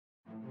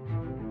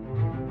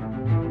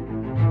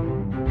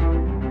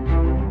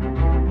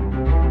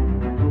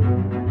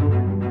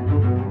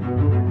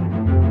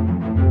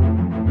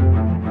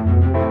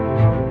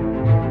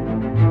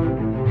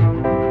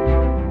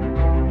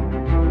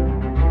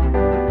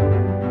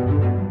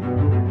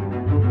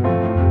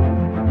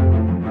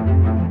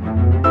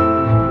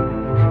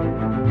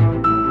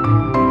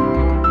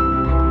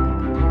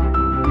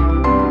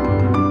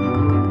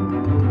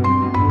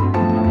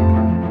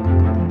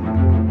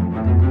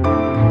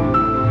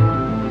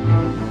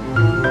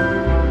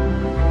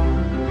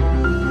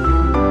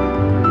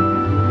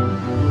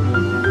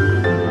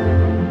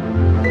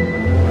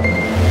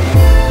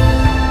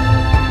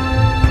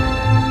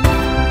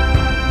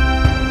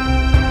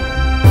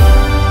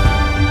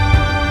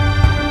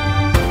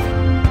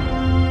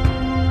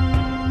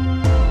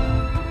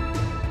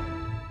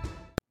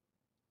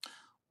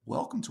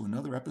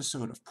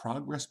episode of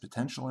Progress,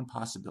 Potential, and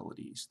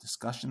Possibilities,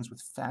 discussions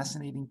with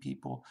fascinating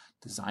people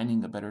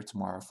designing a better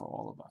tomorrow for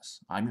all of us.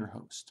 I'm your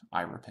host,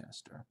 Ira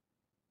Pastor.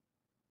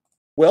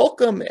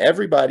 Welcome,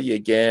 everybody,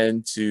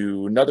 again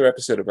to another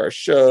episode of our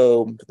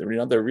show.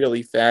 Another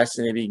really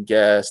fascinating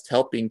guest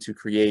helping to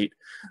create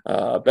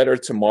a better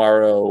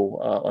tomorrow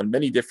on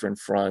many different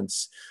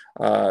fronts.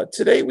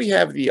 Today, we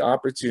have the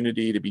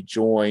opportunity to be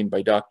joined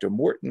by Dr.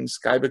 Morten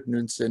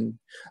Scheibye-Knudsen,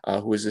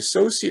 who is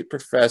Associate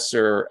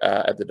Professor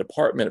at the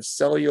Department of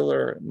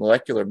Cellular and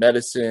Molecular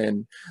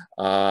Medicine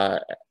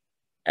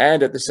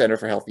and at the Center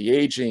for Healthy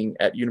Aging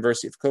at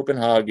University of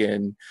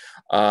Copenhagen.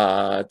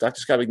 Dr.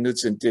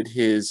 Scheibye-Knudsen did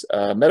his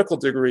medical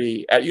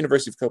degree at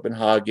University of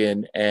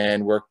Copenhagen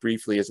and worked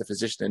briefly as a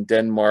physician in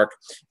Denmark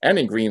and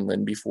in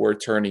Greenland before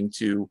turning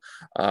to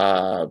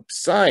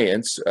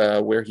science,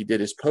 where he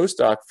did his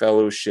postdoc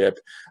fellowship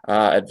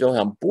at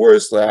Vilhelm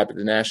Bohr's lab at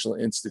the National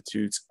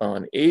Institutes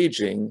on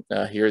Aging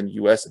here in the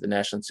US at the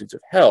National Institutes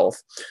of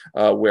Health,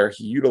 where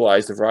he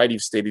utilized a variety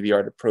of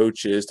state-of-the-art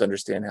approaches to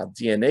understand how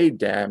DNA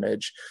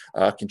damage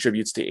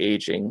contributes to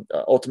aging,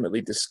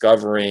 ultimately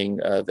discovering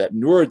that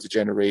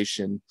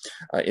neurodegeneration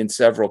in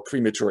several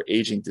premature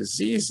aging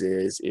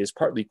diseases is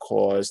partly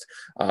caused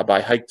by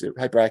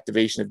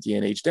hyperactivation of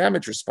DNA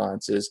damage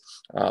responses,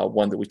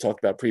 one that we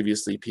talked about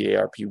previously,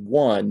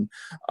 PARP1,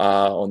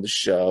 on the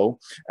show,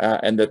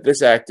 and that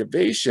this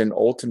activation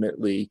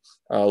ultimately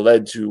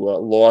led to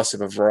loss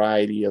of a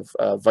variety of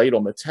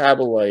vital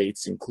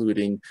metabolites,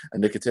 including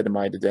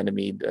Nicotinamide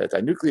Adenine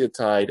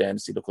Dinucleotide and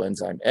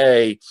acetyl-CoA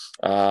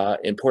A.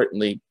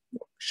 Importantly,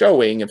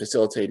 showing and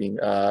facilitating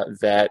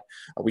that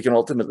we can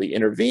ultimately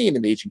intervene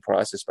in the aging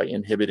process by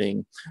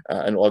inhibiting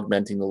and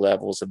augmenting the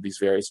levels of these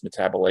various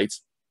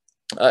metabolites.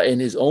 In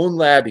his own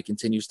lab, he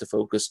continues to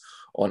focus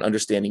on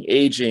understanding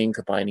aging,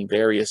 combining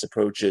various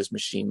approaches,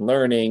 machine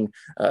learning,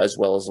 as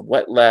well as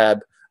wet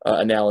lab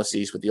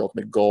analyses, with the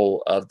ultimate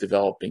goal of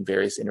developing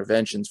various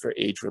interventions for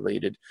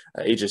age-related,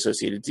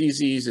 age-associated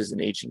diseases and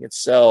aging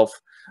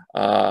itself.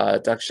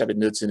 Dr.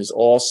 Scheibye-Knudsen is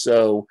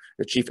also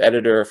the chief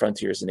editor of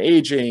Frontiers in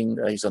Aging.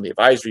 He's on the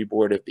advisory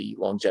board of the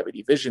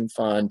Longevity Vision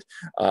Fund,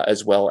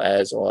 as well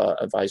as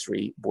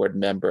advisory board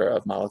member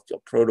of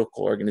Molecular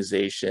Protocol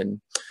Organization.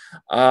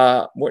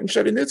 Morten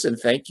Scheibye-Knudsen,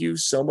 thank you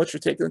so much for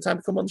taking the time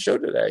to come on the show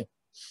today.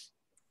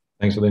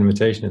 Thanks for the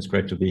invitation. It's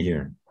great to be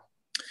here.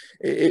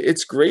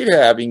 It's great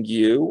having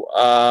you.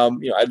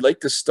 I'd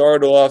like to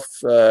start off,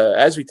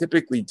 as we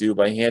typically do,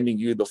 by handing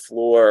you the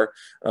floor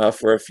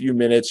for a few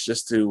minutes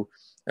just to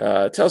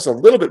tell us a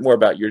little bit more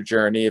about your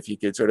journey. If you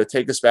could sort of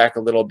take us back a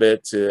little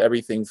bit to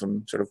everything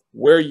from sort of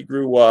where you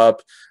grew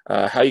up,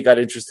 how you got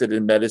interested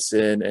in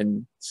medicine,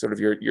 and sort of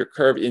your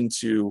curve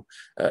into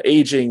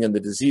aging and the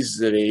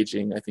diseases of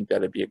aging. I think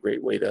that'd be a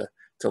great way to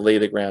lay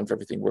the ground for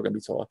everything we're going to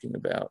be talking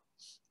about.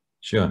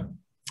 Sure.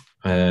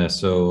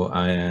 So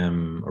I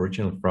am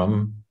originally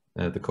from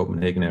the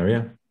Copenhagen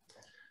area,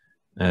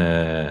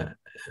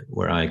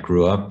 where I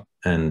grew up,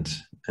 and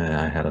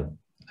I had,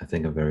 I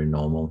think, a very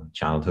normal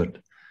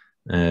childhood.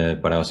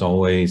 But I was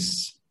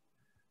always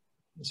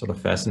sort of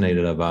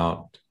fascinated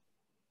about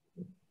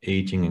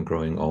aging and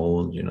growing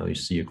old. You know, you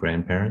see your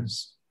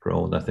grandparents grow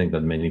old. I think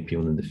that many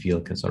people in the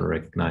field can sort of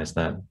recognize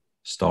that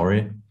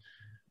story,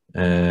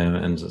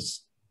 and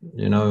just,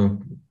 you know,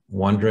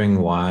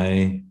 wondering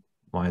why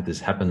this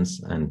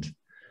happens, and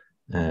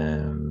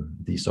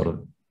the sort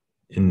of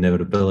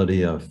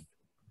inevitability of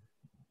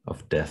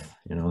death.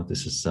 You know,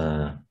 this is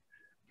I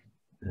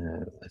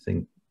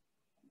think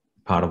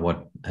part of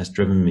what has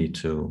driven me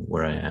to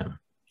where I am.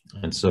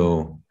 And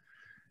so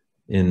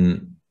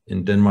in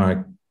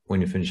Denmark, when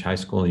you finish high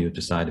school, you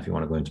decide if you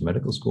want to go into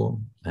medical school.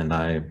 And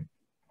I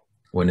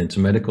went into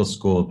medical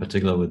school,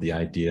 particularly with the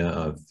idea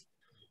of,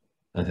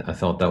 I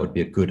thought that would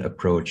be a good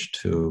approach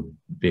to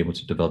be able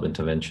to develop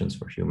interventions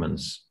for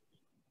humans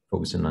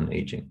focusing on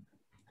aging.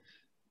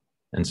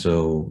 And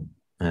so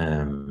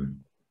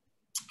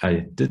I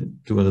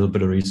did do a little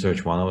bit of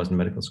research while I was in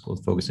medical school,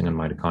 focusing on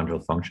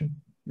mitochondrial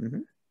function.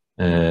 Mm-hmm.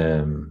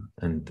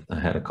 And I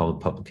had a couple of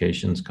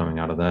publications coming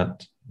out of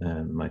that.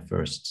 My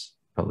first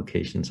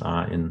publications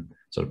are in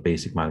sort of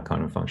basic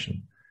mitochondrial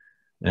function.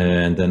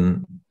 And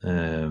then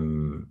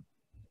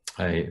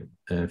I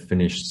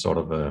finished sort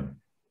of a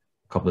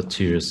couple of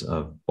tiers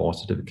of Bohr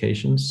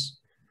certifications,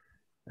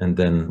 and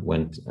then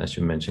went, as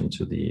you mentioned,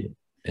 to the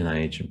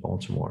NIH in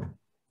Baltimore.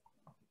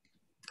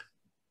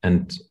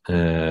 And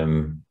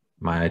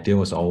my idea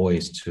was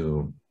always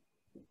to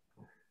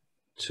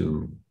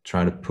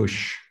try to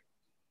push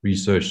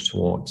research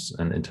towards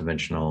an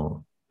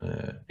interventional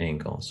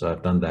angle. So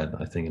I've done that,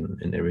 I think,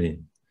 in every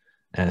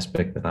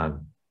aspect that I've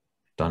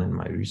done in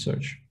my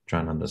research,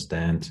 trying to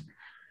understand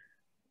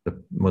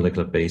the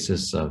molecular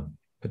basis of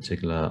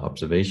particular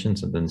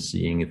observations, and then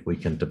seeing if we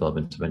can develop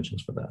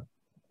interventions for that.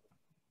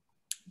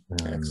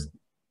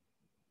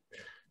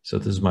 So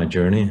this is my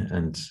journey,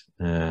 and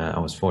I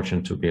was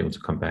fortunate to be able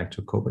to come back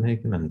to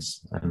Copenhagen, and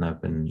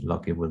I've been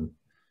lucky with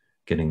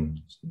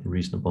getting a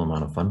reasonable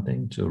amount of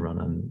funding to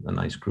run a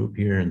nice group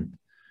here, and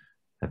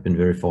have been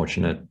very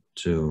fortunate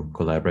to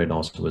collaborate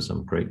also with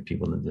some great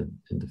people in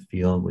the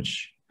field,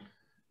 which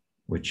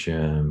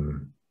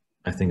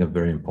I think are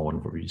very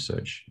important for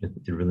research. It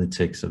really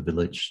takes a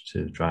village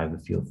to drive the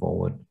field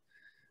forward,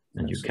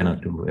 and Absolutely. you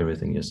cannot do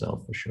everything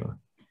yourself, for sure.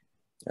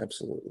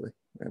 Absolutely,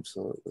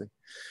 absolutely.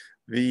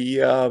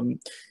 The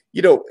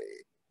you know,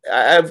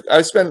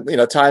 I've spent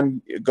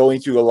time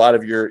going through a lot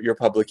of your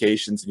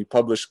publications, and you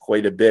publish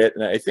quite a bit.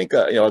 And I think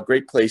a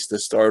great place to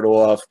start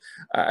off,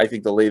 I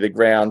think to lay the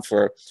ground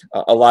for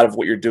a lot of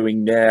what you're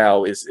doing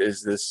now is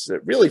this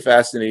really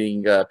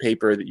fascinating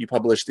paper that you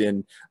published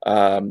in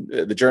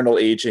the journal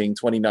Aging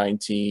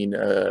 2019,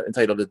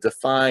 entitled "A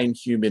Defined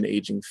Human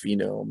Aging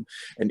Phenome,"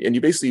 and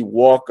you basically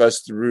walk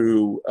us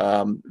through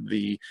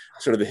the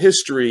sort of the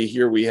history.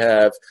 Here we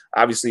have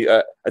obviously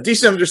a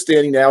decent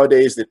understanding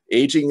nowadays that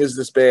aging is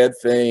this bad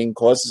thing,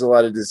 causes a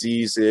lot of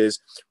diseases.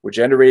 We're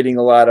generating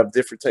a lot of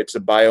different types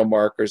of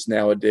biomarkers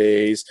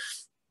nowadays.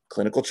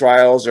 Clinical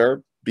trials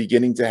are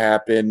beginning to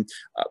happen,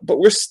 but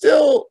we're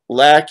still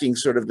lacking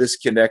sort of this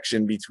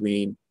connection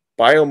between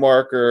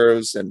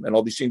biomarkers and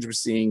all these changes we're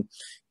seeing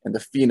and the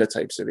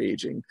phenotypes of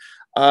aging.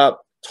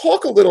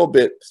 Talk a little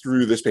bit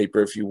through this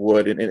paper, if you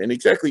would, and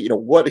exactly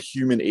what a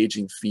human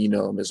aging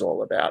phenome is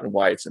all about and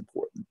why it's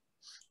important.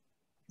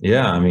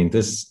 Yeah, I mean,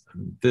 this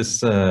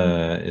is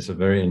a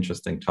very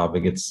interesting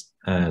topic. It's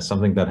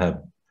something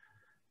that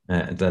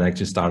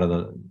actually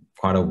started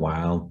quite a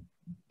while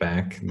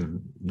back.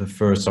 The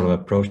first sort of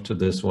approach to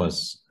this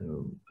was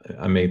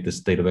I made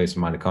this database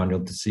of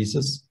mitochondrial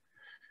diseases,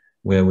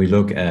 where we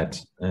look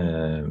at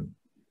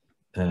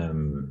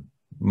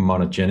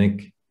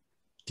monogenic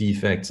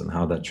defects and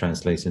how that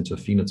translates into a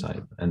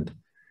phenotype. And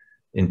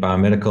in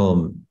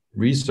biomedical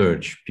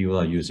research, people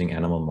are using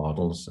animal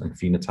models and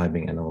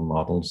phenotyping animal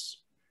models.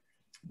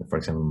 For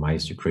example,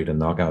 mice, you create a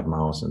knockout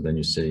mouse, and then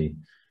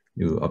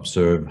you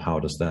observe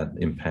how does that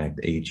impact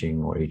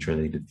aging or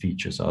age-related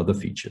features or other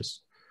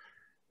features.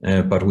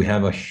 But we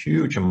have a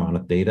huge amount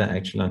of data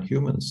actually on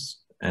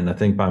humans. And I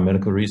think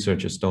biomedical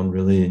researchers don't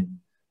really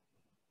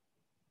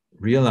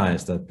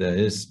realize that there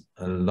is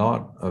a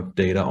lot of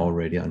data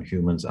already on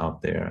humans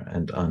out there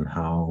and on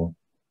how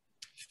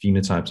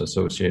phenotypes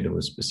associated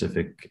with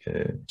specific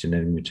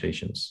genetic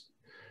mutations.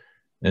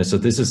 So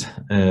this is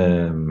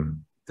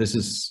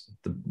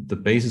the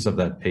basis of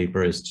that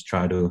paper, is to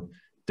try to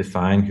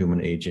define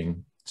human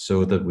aging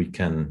so that we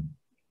can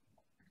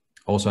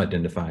also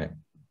identify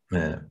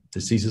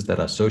diseases that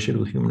are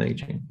associated with human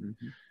aging.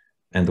 Mm-hmm.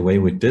 And the way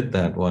we did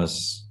that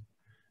was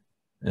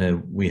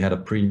we had a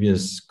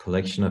previous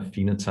collection of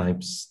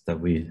phenotypes that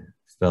we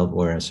felt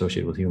were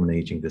associated with human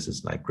aging. This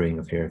is like graying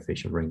of hair,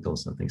 facial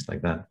wrinkles, and things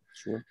like that.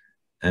 Sure.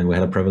 And we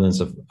had a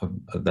prevalence of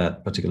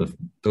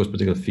those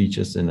particular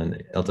features in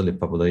an elderly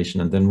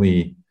population. And then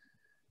we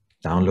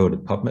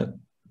downloaded PubMed,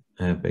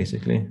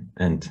 basically,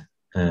 and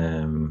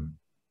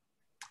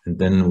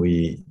then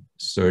we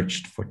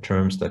searched for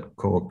terms that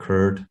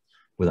co-occurred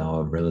with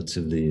our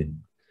relatively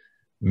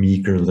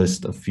meager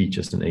list of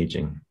features in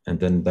aging, and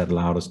then that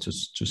allowed us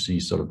to see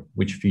sort of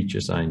which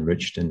features are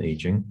enriched in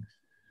aging,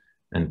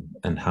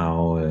 and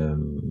how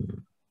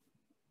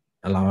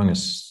allowing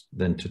us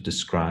then to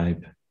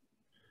describe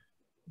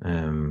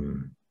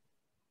human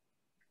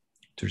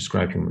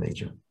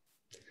aging.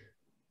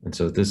 And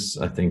so this,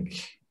 I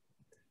think,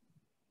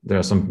 there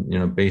are some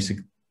basic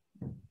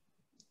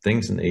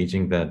things in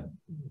aging that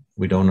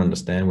we don't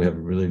understand. We have a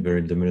really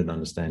very limited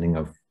understanding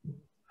of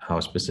how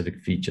specific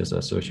features are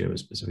associated with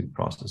specific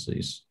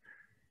processes.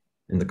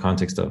 In the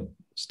context of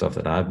stuff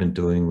that I've been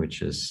doing,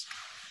 which is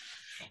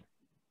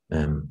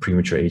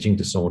premature aging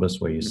disorders,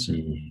 where you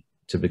see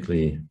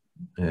typically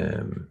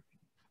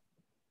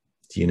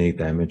DNA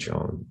damage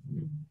or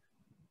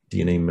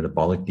DNA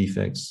metabolic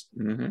defects,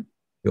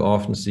 you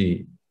often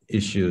see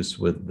issues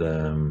with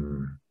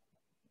the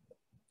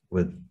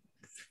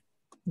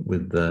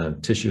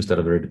tissues that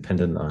are very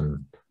dependent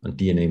on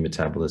DNA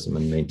metabolism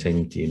and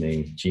maintaining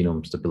DNA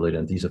genome stability,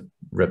 and these are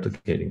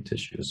replicating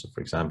tissues. So,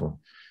 for example,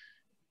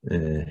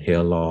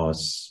 hair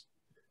loss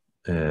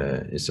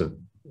and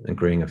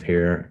graying of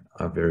hair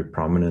are very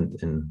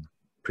prominent in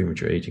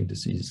premature aging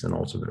diseases, and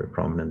also very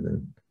prominent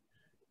in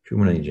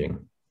human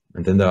aging.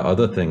 And then there are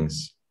other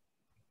things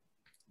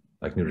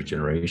like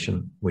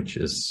neurodegeneration, which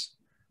is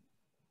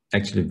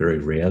actually very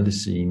rarely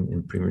seen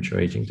in premature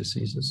aging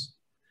diseases,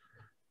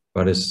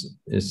 but is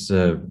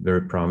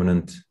very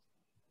prominent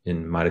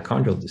in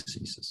mitochondrial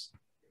diseases.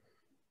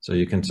 So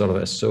you can sort of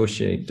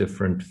associate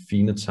different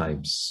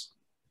phenotypes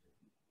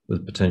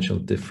with potential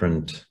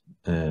different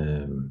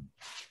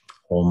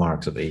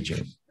hallmarks of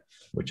aging,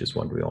 which is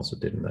what we also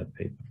did in that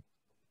paper.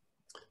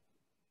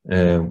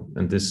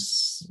 And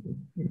this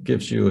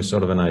gives you a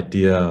sort of an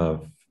idea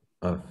of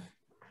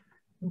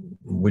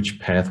which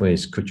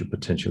pathways could you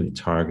potentially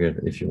target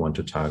if you want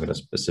to target a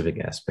specific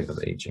aspect of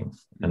aging.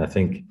 And I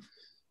think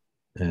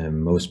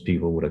most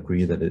people would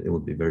agree that it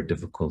would be very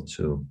difficult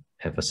to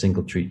have a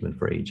single treatment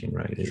for aging,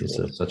 right? It is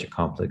such a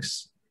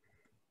complex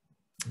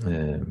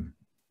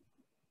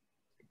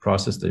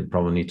process that you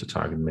probably need to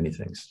target many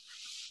things.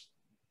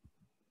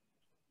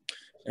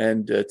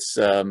 and it's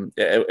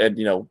and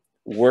you know,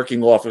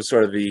 working off of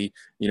sort of the,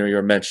 you know,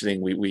 you're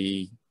mentioning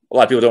we a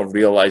lot of people don't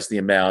realize the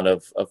amount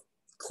of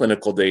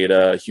clinical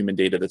data, human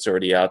data that's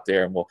already out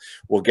there, and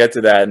we'll get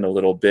to that in a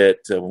little bit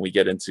when we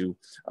get into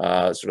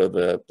sort of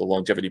the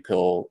longevity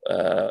pill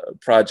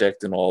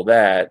project and all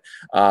that.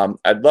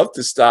 I'd love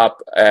to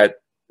stop at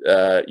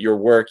your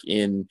work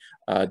in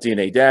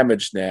DNA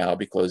damage now,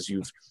 because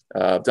you've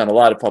done a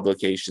lot of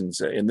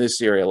publications in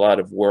this area, a lot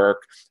of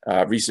work.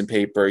 Recent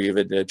paper, you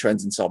have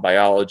Trends in Cell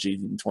Biology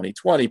in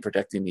 2020,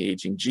 Protecting the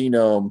Aging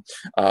Genome,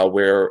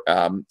 where,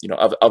 you know,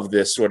 of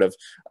this sort of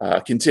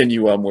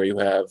continuum where you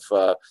have,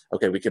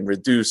 okay, we can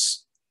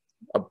reduce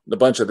a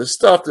bunch of the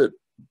stuff that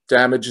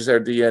damages our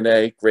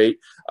DNA, great.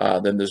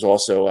 Then there's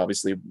also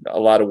obviously a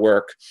lot of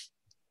work.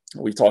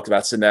 We talked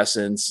about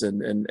senescence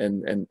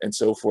and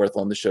so forth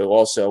on the show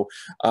also,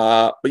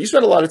 but you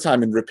spend a lot of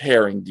time in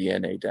repairing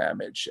DNA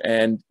damage,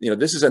 and you know,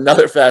 this is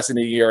another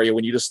fascinating area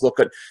when you just look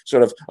at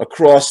sort of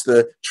across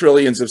the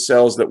trillions of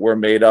cells that we're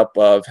made up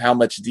of, how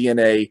much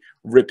DNA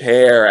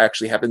repair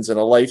actually happens in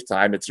a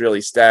lifetime. It's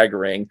really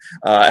staggering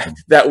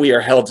that we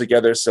are held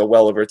together so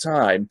well over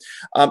time.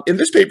 In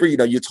this paper, you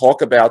know, you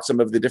talk about some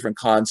of the different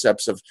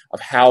concepts of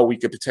how we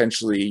could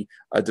potentially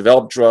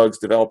develop drugs,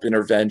 develop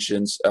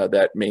interventions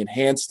that may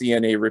enhance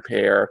DNA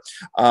repair.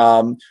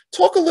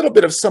 Talk a little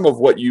bit of some of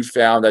what you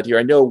found out here.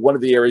 I know one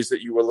of the areas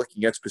that you were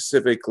looking at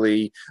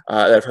specifically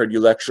that I've heard you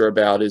lecture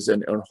about is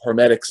in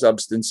hormetic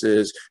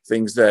substances,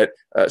 things that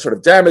sort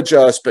of damage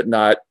us but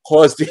not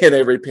cause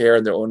DNA repair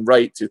in their own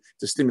right to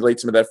stimulate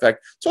some of that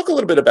effect. Talk a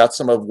little bit about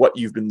some of what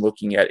you've been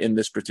looking at in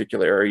this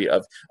particular area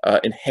of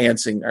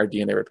enhancing our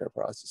DNA repair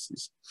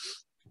processes.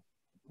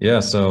 Yeah,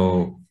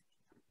 so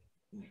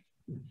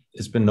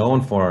it's been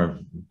known for a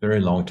very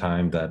long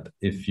time that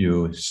if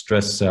you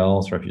stress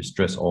cells or if you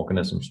stress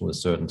organisms with a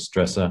certain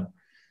stressor,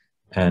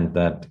 and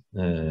that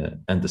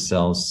and the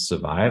cells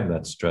survive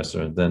that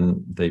stressor,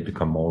 then they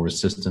become more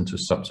resistant to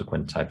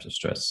subsequent types of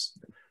stress.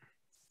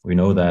 We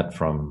know that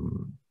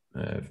from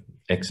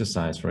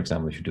exercise, for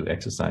example. If you do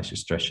exercise, you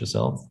stress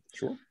yourself,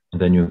 sure, and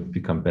then you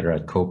become better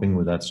at coping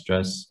with that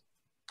stress.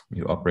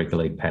 You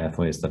upregulate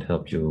pathways that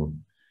help you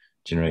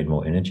generate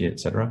more energy,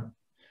 etc.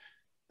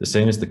 The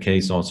same is the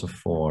case also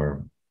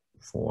for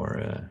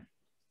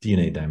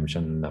DNA damage,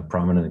 and a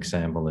prominent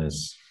example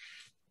is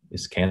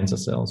cancer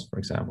cells. For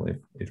example,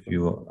 if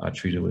you are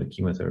treated with a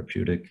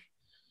chemotherapeutic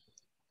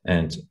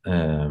and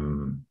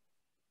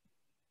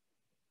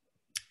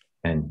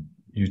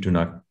you do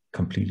not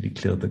completely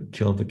kill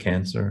the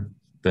cancer,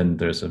 then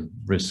there's a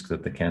risk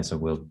that the cancer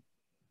will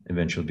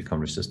eventually become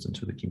resistant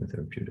to the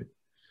chemotherapeutic.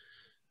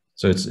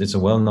 So it's a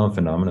well-known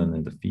phenomenon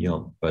in the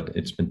field, but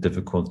it's been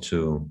difficult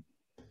to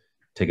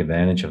take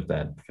advantage of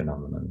that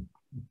phenomenon.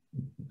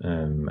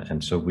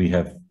 And so we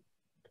have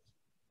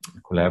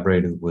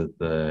collaborated with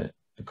a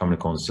company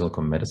called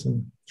Silicon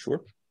Medicine,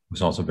 sure,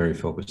 who's also very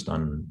focused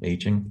on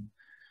aging.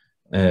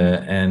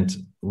 And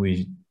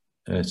we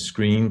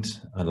screened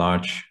a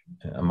large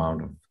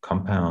amount of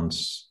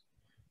compounds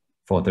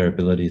for their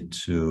ability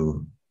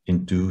to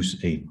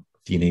induce a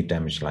DNA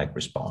damage-like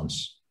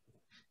response.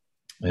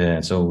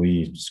 And so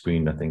we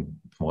screened, I think,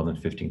 more than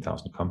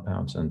 15,000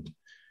 compounds and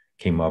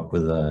came up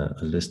with a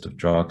list of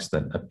drugs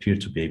that appear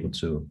to be able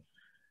to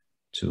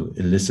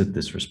elicit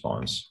this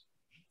response.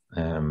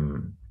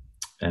 And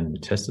we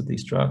tested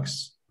these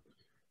drugs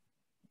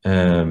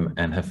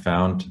and have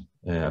found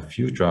a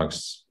few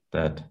drugs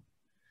that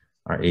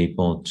are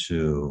able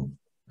to,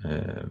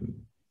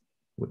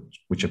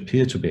 which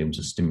appear to be able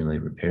to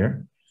stimulate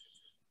repair,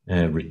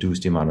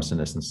 reduce the amount of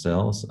senescent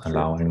cells,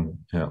 allowing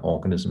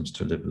organisms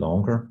to live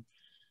longer,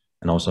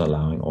 and also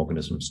allowing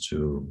organisms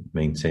to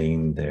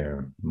maintain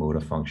their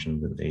motor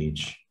function with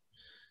age.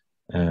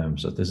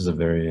 So this is a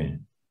very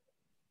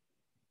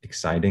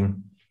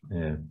exciting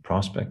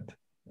prospect.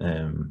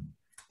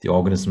 The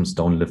organisms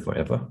don't live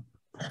forever,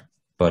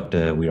 but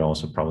we are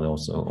also probably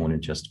also only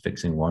just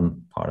fixing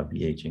one part of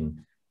the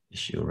aging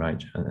issue,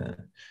 right?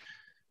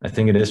 I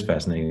think it is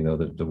fascinating, though,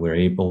 that we're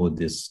able with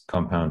this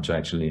compound to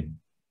actually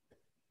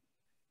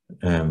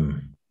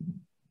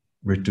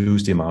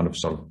reduce the amount of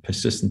sort of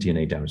persistent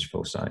DNA damage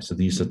foci. So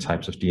these are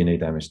types of DNA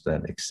damage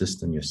that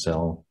exist in your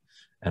cell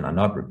and are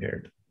not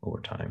repaired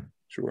over time.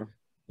 Sure.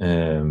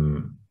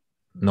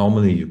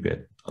 Normally you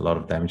get a lot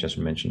of damage, as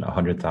we mentioned,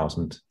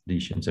 100,000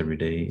 lesions every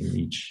day in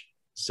each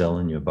cell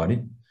in your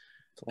body.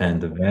 And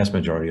the vast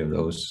majority of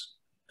those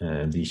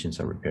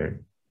lesions are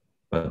repaired.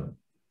 But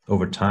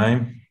over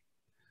time,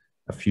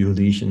 a few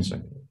lesions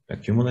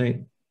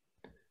accumulate.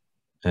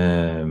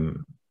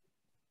 And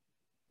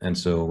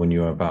so when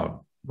you're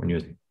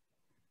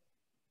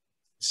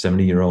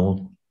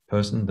 70-year-old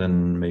person,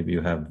 then maybe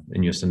you have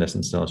in your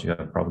senescent cells, you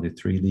have probably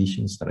 3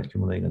 lesions that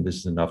accumulate, and this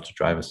is enough to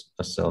drive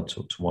a cell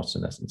towards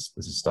senescence.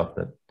 This is stuff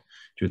that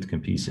Judith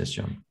Kempis has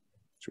shown.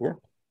 Sure.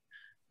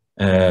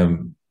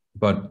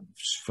 But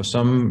for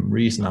some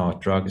reason, our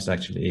drug is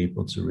actually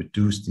able to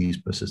reduce these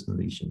persistent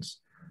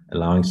lesions,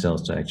 allowing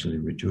cells to actually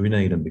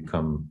rejuvenate and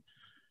become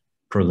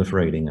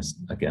proliferating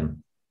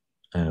again.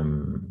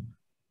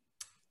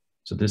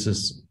 So this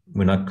is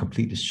we're not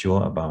completely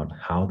sure about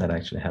how that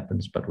actually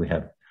happens, but we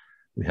have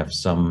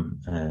some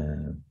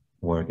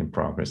work in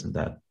progress in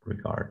that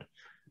regard.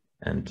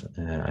 And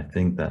I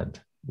think that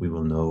we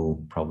will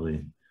know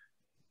probably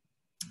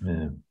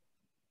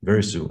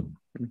very soon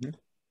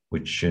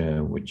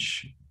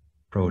which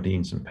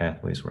proteins and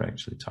pathways we're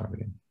actually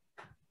targeting.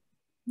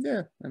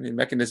 Yeah, I mean,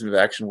 mechanism of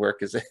action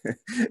work is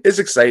is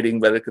exciting,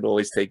 but it could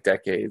always take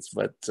decades.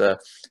 But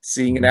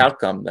seeing an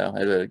outcome now,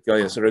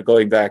 sort of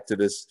going back to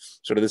this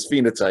sort of this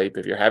phenotype,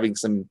 if you're having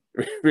some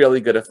really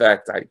good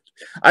effect,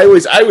 I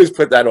always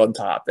put that on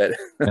top. That,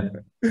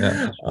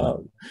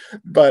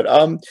 but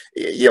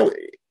you know,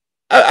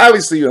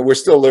 obviously, you know, we're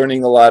still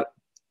learning a lot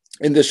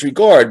in this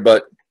regard.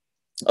 But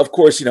of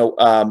course, you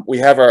know, we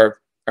have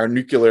our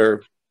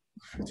nuclear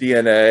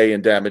DNA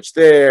and damage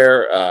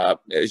there.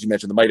 As you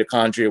mentioned, the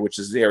mitochondria, which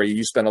is the area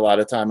you spend a lot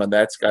of time on,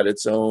 that's got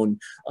its own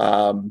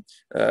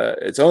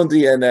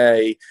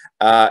DNA.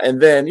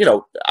 And then, you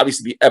know,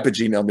 obviously the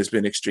epigenome has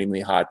been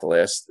extremely hot the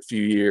last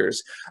few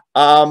years.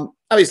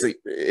 Obviously,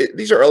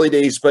 these are early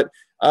days, but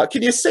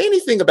can you say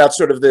anything about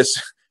sort of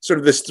this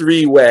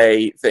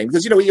three-way thing?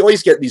 Because, you know, we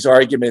always get these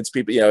arguments,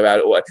 people, you know,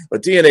 about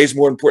what DNA is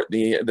more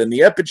important than the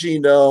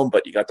epigenome,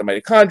 but you got the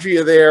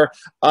mitochondria there.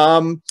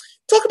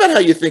 Talk about how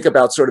you think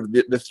about sort of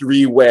the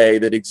three-way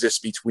that exists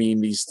between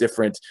these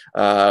different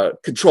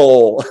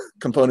control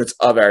components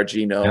of our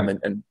genome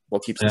and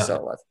what keeps the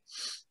cell alive.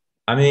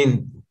 I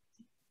mean,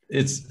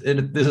 this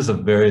is a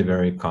very,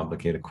 very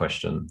complicated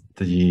question.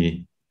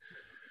 I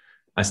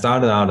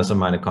started out as a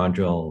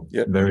mitochondrial,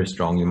 very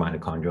strongly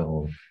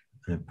mitochondrial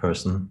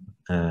person,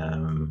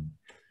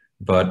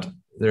 but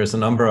there's a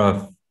number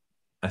of,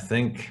 I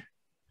think,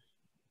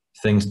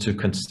 things to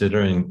consider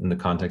in the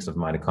context of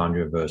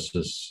mitochondria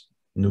versus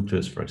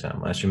nucleus, for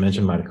example. As you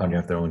mentioned, mitochondria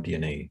have their own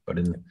DNA, but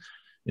in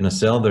a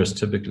cell, there's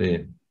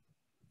typically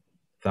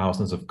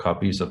thousands of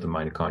copies of the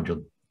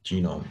mitochondrial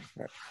genome.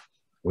 Right.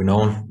 We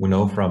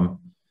know from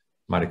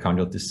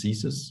mitochondrial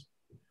diseases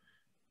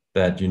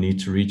that you need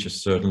to reach a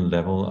certain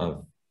level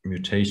of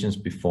mutations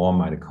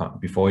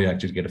before you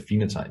actually get a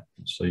phenotype.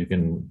 So you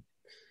can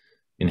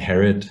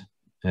inherit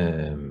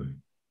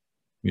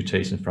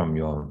mutation from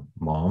your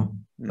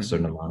mom, a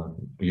certain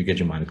amount you get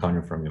your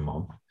mitochondria from your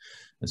mom.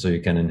 And so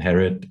you can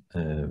inherit,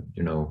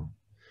 you know,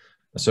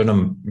 a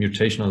certain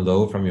mutational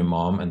load from your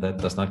mom, and that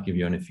does not give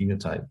you any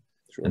phenotype.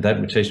 Sure. And that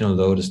mutational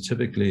load is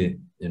typically,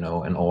 you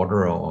know, an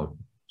order or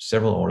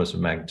several orders of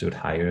magnitude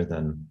higher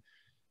than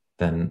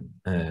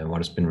what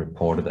has been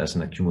reported as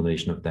an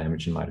accumulation of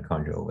damage in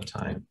mitochondria over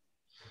time.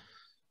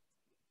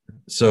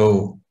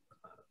 So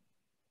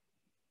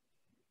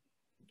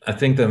I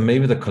think that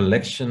maybe the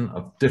collection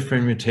of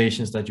different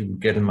mutations that you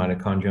get in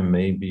mitochondria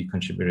may be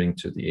contributing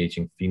to the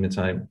aging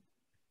phenotype.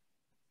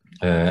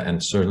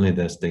 And certainly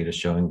there's data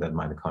showing that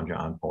mitochondria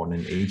are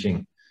important in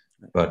aging,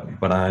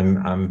 but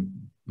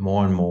I'm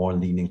more and more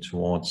leaning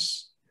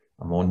towards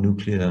a more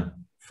nuclear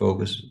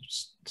focus,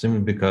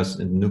 simply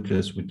because in the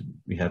nucleus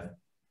we have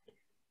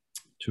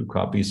 2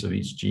 copies of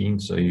each gene,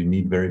 so you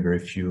need very, very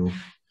few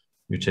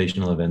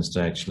mutational events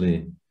to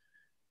actually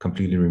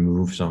completely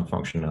remove some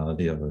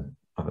functionality of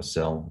a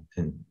cell.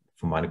 And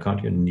for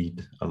mitochondria, you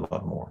need a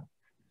lot more.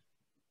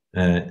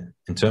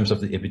 In terms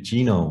of the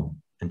epigenome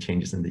and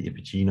changes in the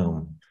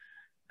epigenome,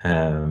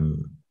 I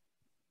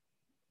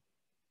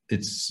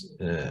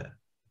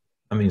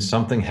mean,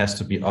 something has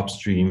to be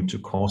upstream to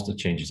cause the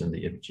changes in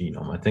the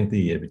epigenome. I think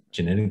the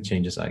epigenetic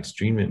changes are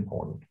extremely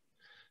important,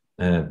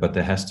 but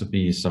there has to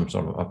be some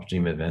sort of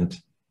upstream event.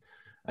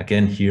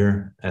 Again,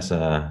 here,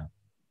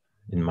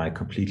 in my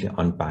completely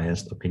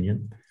unbiased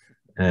opinion,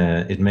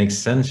 it makes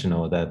sense, you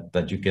know,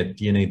 that you get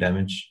DNA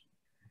damage,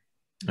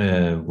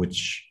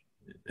 which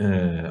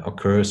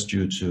occurs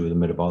due to the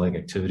metabolic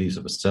activities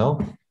of a cell.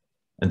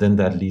 And then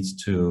that leads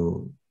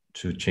to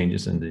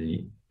changes in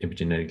the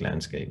epigenetic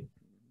landscape.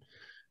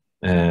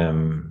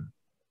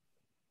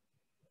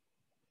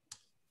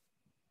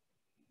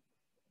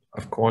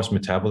 Of course,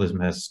 metabolism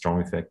has a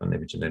strong effect on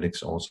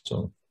epigenetics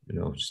also. You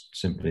know,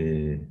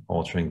 simply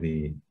altering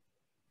the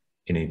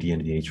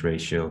NAD/NADH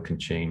ratio can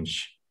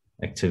change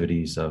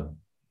activities of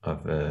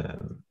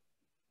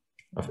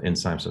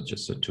enzymes such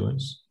as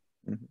sirtuins.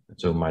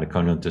 So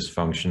mitochondrial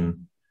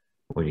dysfunction,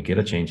 where you get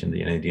a change in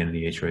the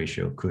NAD/NADH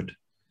ratio, could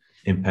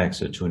impact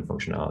sirtuin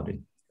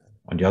functionality.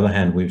 On the other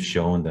hand, we've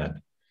shown that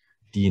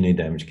DNA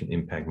damage can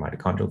impact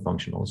mitochondrial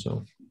function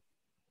also.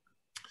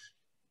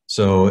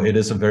 So it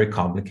is a very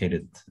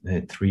complicated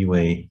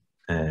three-way,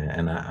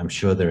 and I'm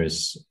sure there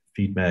is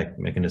feedback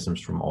mechanisms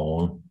from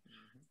all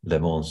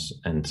levels.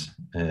 And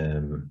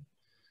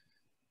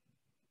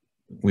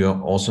we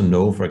also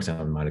know, for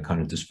example,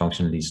 mitochondrial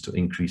dysfunction leads to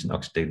increase in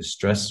oxidative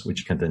stress,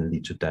 which can then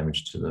lead to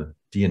damage to the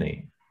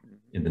DNA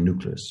in the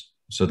nucleus.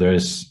 So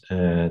it's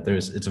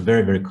a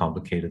very, very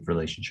complicated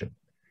relationship.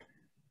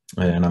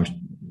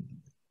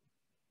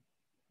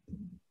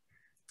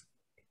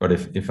 But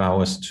if I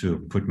was to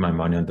put my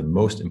money on the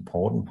most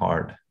important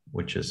part,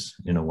 which is,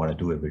 you know, what I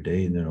do every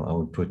day, you know, I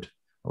would put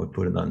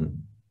it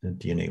on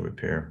DNA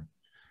repair.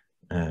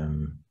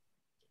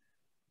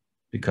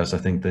 because I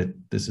think that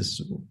this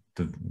is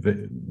the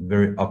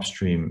very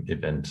upstream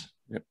event.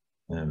 Yep.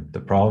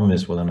 The problem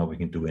is whether or not we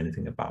can do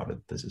anything about it.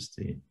 This is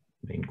the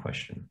main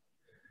question.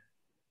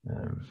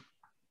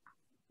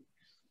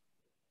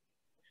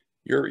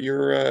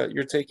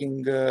 You're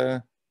taking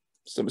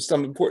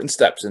some important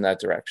steps in that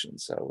direction,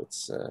 so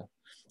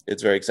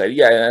it's very exciting.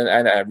 Yeah,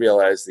 and I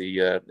realize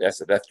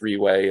that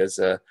three-way is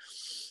a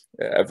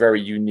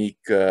very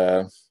unique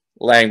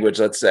language,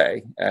 let's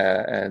say,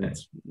 and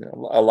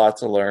a lot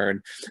to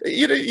learn.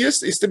 You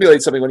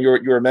stimulate something when you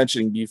were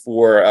mentioning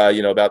before,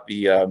 about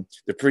the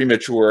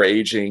premature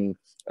aging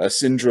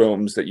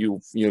syndromes that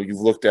you've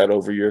looked at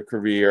over your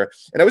career.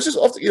 And I was just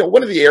often,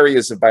 one of the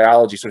areas of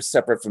biology sort of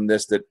separate from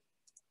this that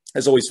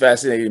has always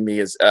fascinated me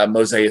is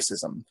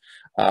mosaicism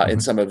in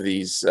some of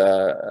these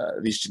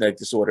genetic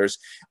disorders.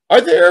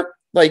 Are there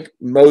like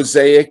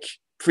mosaic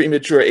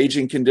premature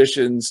aging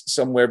conditions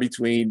somewhere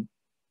between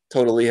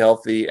totally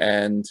healthy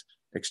and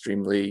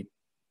extremely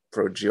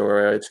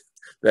progeroid,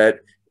 that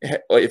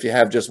if you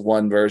have just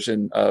one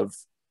version of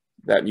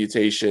that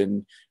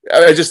mutation,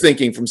 I was just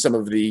thinking from some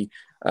of the,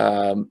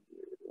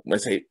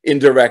 let's say,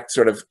 indirect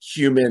sort of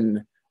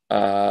human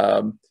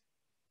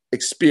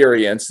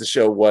experience to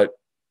show what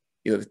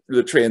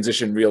the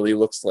transition really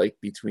looks like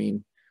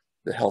between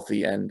the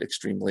healthy and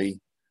extremely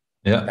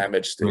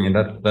damaged state. I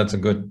mean, that's a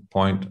good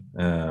point.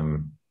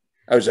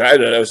 I was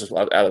just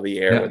out of the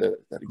air whether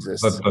that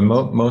exists. But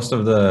most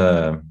of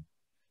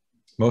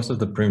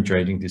the premature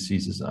aging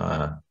diseases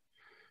are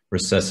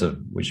recessive,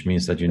 which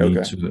means that you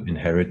need to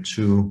inherit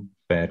two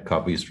bad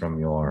copies from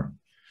your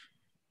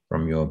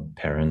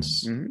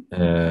parents.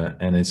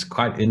 And it's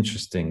quite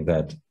interesting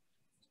that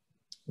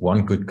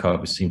one good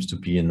copy seems to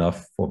be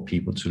enough for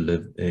people to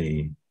live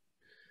a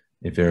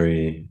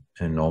very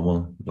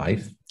normal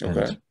life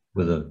and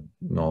with a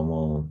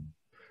normal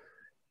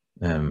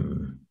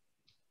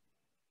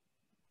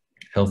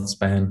health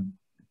span.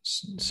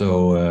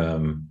 So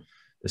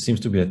there seems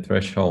to be a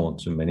threshold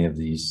to many of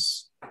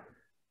these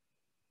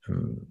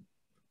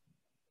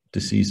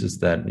diseases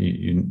that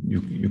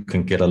you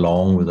can get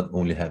along with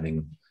only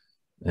having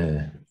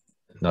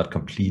not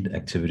complete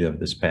activity of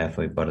this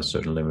pathway, but a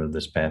certain level of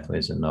this pathway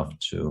is enough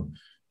to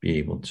be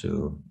able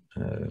to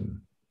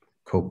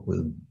cope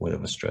with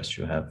whatever stress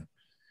you have.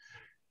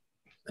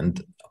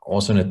 And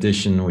also in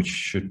addition, which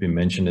should be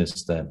mentioned,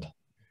 is that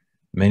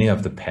many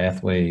of the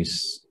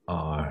pathways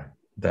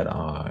that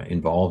are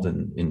involved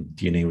in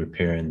DNA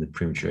repair in the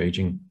premature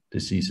aging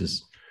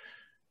diseases,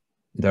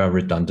 there are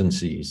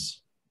redundancies.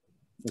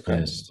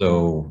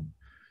 So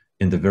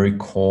in the very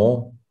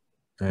core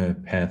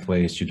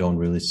pathways, you don't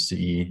really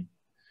see,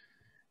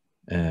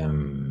 I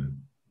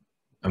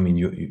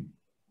mean,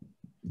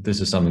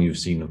 this is something you've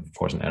seen, of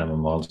course, in animal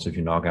models. If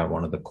you knock out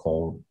one of the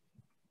core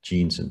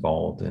genes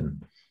involved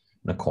in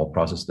a core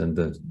process, then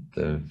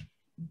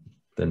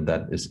then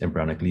that is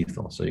embryonic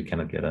lethal. So you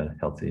cannot get a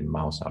healthy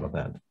mouse out of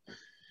that.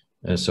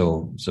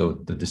 So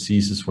the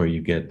diseases where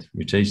you get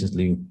mutations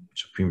leading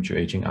to premature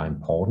aging are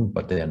important,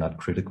 but they are not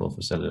critical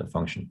for cellular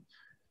function.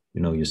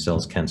 Your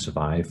cells can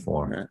survive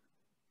for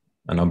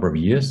a number of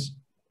years,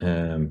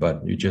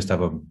 but you just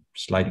have a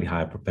slightly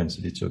higher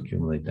propensity to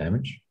accumulate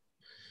damage.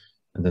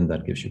 And then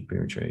that gives you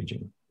premature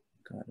aging.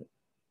 Got it.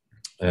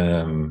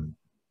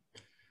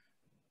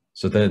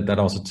 So that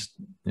also,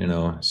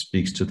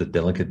 speaks to the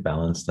delicate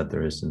balance that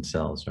there is in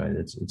cells, right?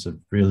 It's a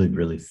really,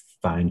 really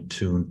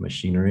fine-tuned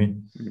machinery.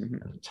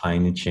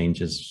 Tiny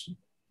changes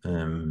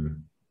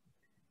can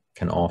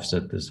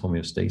offset this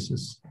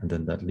homeostasis, and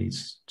then that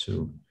leads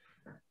to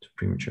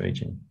premature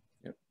aging.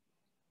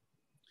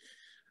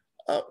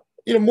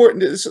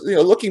 Morten,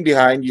 looking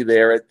behind you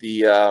there at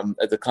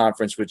the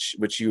conference,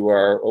 which you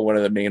are one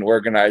of the main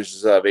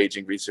organizers of,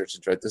 Aging Research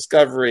and Drug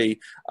Discovery,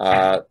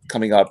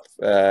 coming up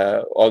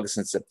August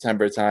and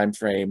September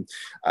timeframe.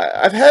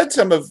 I've had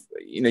some of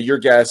your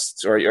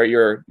guests or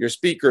your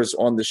speakers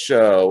on the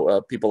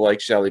show, people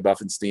like Shelley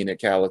Buffenstein at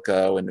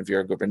Calico and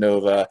Vera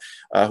Gubernova,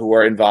 who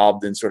are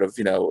involved in sort of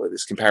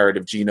this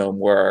comparative genome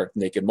work,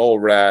 naked mole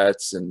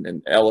rats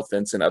and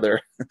elephants and other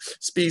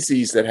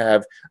species that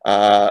have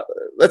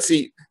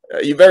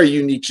a very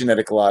unique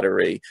genetic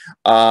lottery.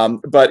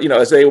 But,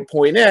 as they will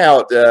point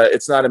out,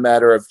 it's not a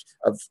matter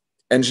of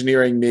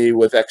engineering me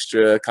with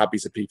extra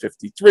copies of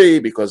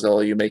P53 because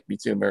you make me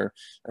tumor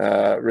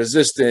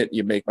resistant,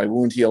 you make my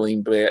wound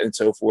healing bad, and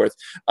so forth.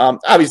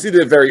 Obviously,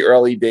 the very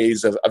early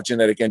days of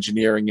genetic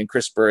engineering and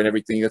CRISPR and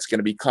everything that's going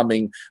to be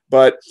coming.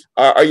 But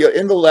are you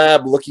in the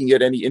lab looking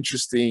at any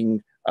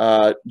interesting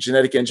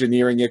genetic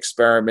engineering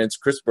experiments,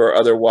 CRISPR or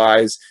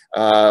otherwise,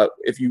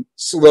 if you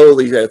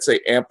slowly, let's say,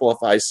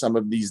 amplify some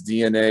of these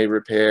DNA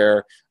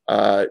repair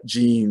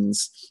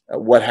genes,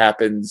 what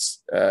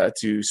happens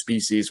to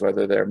species,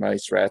 whether they're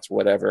mice, rats,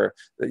 whatever,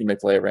 that you may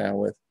play around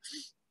with?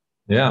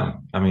 Yeah,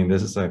 I mean,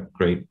 this is a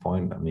great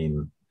point. I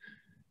mean,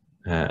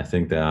 I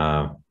think there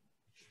are,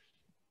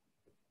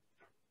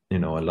 a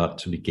lot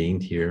to be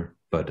gained here,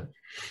 but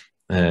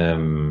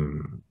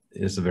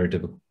it's a very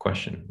difficult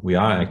question. We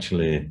are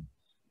actually,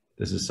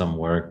 this is some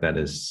work that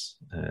has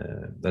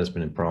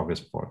been in progress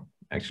for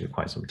actually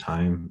quite some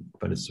time,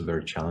 but it's a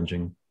very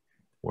challenging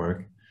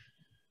work.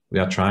 We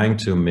are trying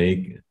to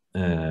make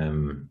a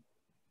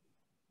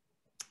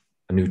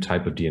new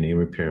type of DNA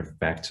repair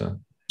factor,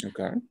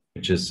 Okay.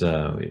 which is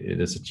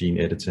it is a gene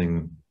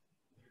editing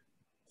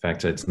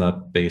factor. It's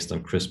not based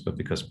on CRISPR,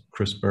 because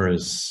CRISPR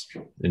is,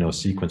 you know,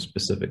 sequence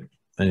specific.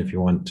 And if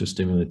you want to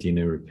stimulate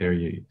DNA repair,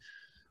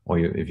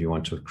 if you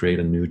want to create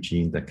a new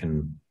gene that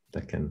can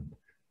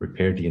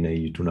repair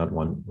DNA, you do not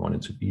want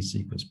it to be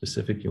sequence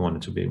specific. You want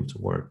it to be able to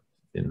work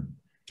in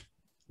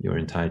your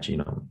entire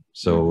genome.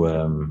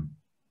 So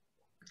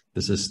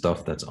this is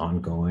stuff that's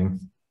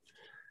ongoing,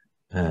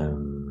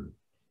 and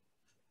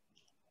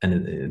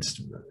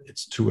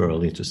it's too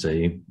early to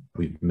say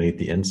we've made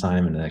the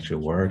enzyme and it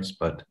actually works,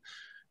 but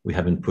we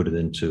haven't put it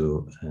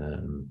into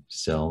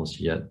cells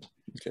yet.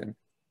 Okay.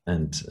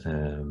 And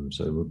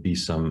so it would be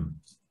some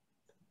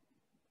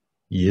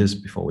years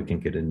before we can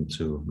get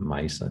into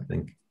mice, I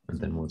think, and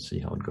then we'll see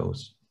how it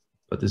goes.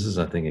 But this is,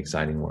 I think,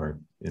 exciting work,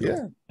 you know?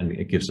 Yeah. And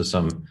it gives us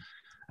some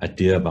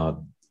idea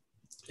about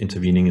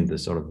intervening in the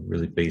sort of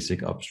really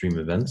basic upstream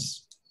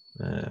events.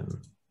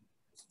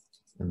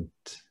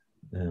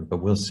 But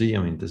we'll see.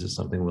 I mean, this is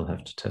something we'll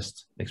have to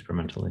test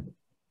experimentally.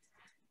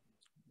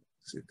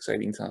 It's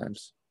exciting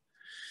times.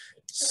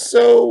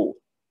 So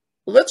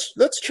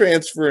let's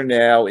transfer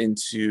now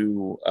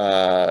into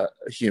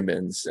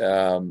humans,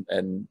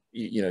 and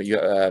you know, you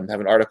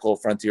have an article,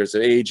 Frontiers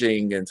of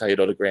Aging,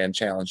 entitled "A Grand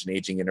Challenge in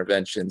Aging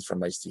Interventions from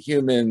Mice to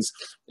Humans,"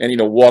 and you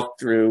know, walk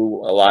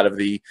through a lot of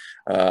the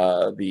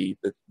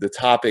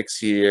topics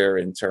here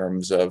in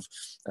terms of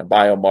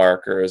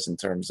biomarkers, in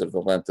terms of the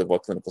length of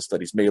what clinical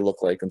studies may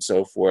look like, and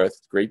so forth.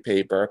 Great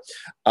paper.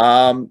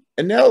 And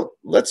now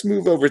let's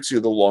move over to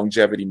the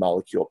longevity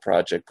molecule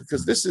project,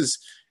 because this is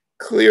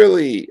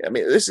clearly, I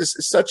mean, this is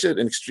such an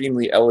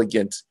extremely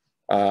elegant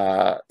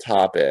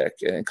topic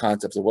and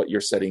concept of what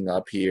you're setting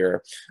up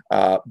here.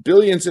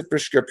 Billions of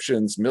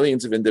prescriptions,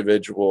 millions of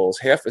individuals,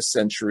 half a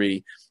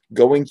century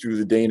going through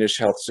the Danish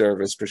Health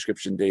Service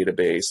prescription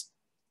database.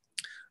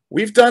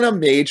 We've done a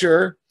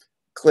major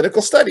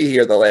clinical study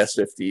here the last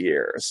 50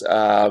 years.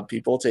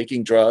 People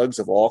taking drugs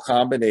of all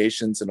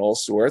combinations and all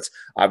sorts.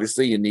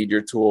 Obviously, you need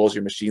your tools,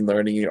 your machine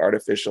learning, your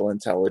artificial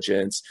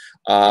intelligence.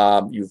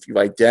 You've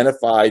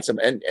identified some,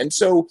 and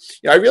so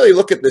you know, I really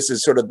look at this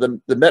as sort of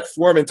the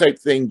metformin type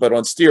thing, but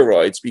on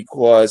steroids,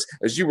 because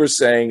as you were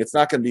saying, it's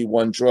not going to be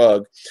one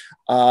drug.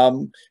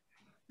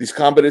 These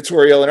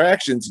combinatorial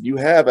interactions you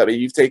have, I mean,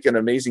 you've taken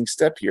an amazing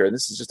step here, and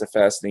this is just a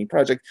fascinating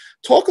project.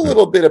 Talk a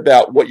little bit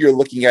about what you're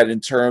looking at in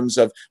terms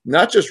of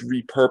not just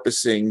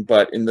repurposing,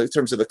 but in the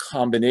terms of the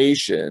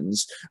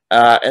combinations,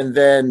 and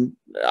then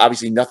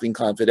obviously nothing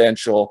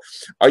confidential.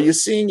 Are you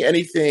seeing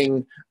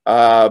anything, you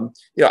know,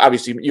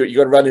 obviously you're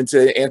going to run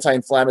into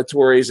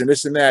anti-inflammatories and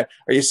this and that.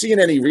 Are you seeing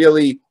any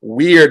really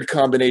weird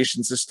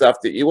combinations of stuff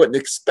that you wouldn't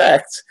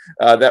expect,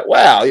 that,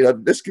 wow, you know,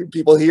 this group of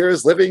people here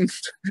is living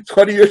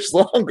 20 years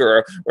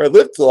longer, or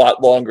lived a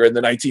lot longer in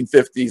the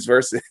 1950s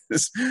versus,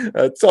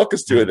 talk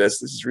us through this.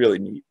 This is really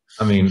neat.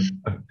 I mean,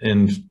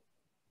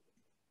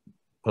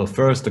 well,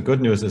 first, the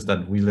good news is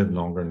that we live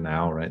longer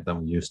now, right,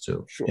 than we used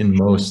to. Sure. In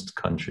most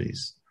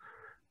countries.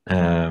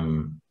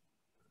 The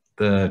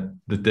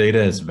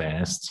data is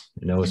vast,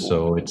 you know, sure.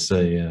 So it's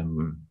a,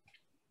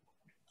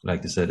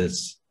 like I said,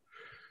 it's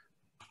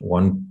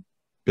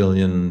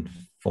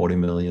 1,040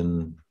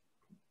 million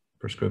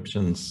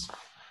prescriptions.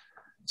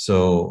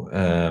 So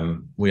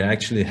we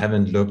actually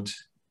haven't looked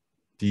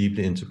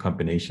deeply into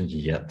combinations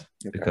yet,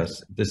 okay,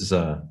 because this is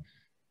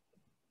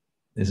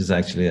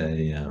actually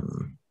a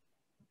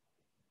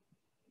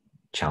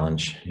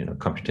challenge, you know,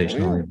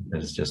 computationally. Oh, yeah.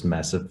 It's just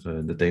massive.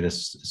 The data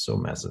is so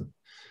massive.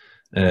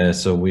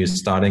 So we're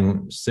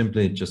starting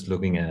simply just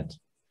looking at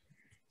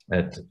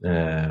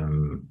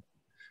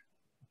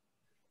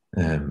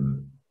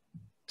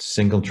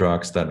single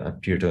drugs that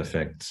appear to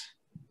affect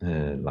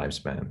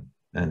lifespan,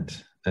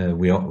 and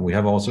we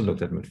have also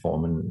looked at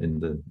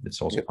metformin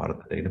it's also, yep, part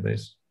of the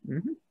database.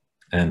 Mm-hmm.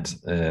 And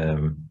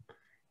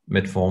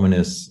metformin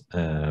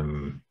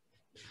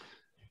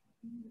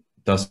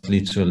does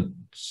lead to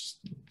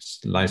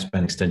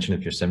lifespan extension.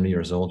 If you're 70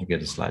 years old, you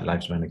get a slight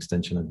lifespan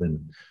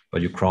extension,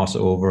 but you cross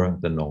over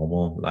the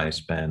normal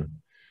lifespan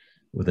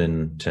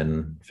within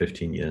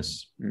 10-15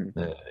 years,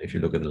 if you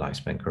look at the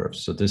lifespan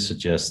curves. So this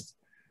suggests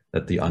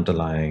that the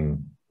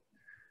underlying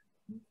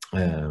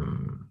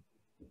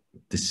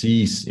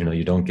disease, you know,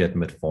 you don't get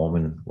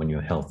metformin when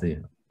you're healthy,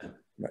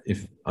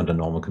 if under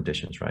normal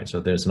conditions, right? So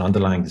there's an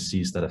underlying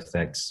disease that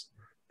affects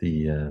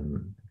the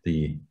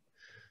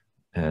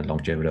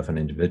longevity of an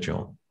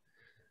individual.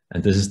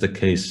 And this is the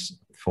case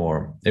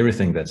for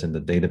everything that's in the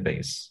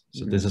database.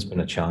 So this has been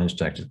a challenge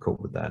to actually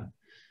cope with that.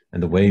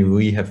 And the way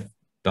we have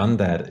done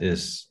that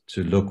is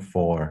to look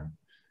for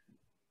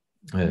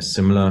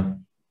similar,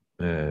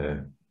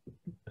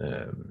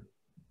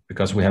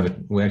 because we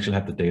actually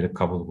have the data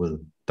coupled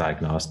with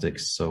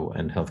diagnostics,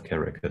 and healthcare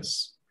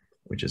records,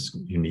 which is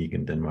unique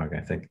in Denmark,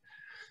 I think.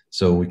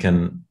 So we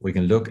can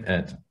look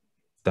at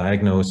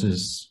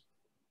diagnoses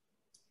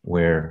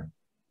where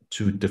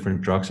 2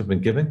 different drugs have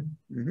been given,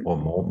 Mm-hmm. or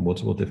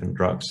multiple different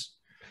drugs,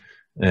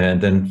 and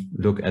then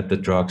look at the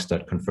drugs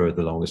that confer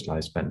the longest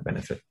lifespan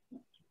benefit.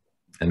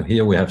 And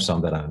here we have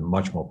some that are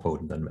much more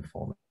potent than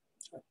metformin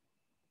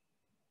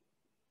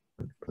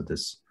for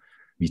this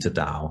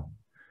beta-DAO.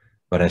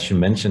 But as you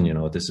mentioned,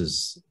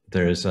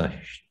 there is a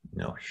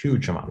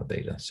huge amount of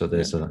data. So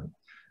there's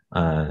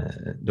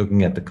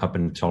looking at the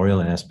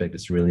combinatorial aspect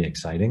is really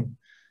exciting,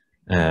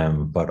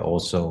 but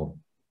also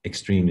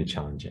extremely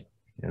challenging.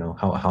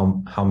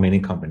 How many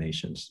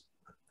combinations,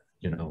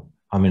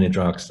 how many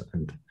drugs,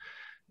 and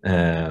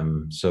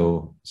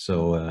so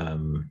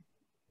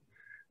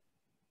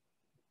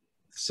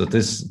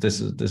this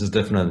is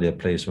definitely a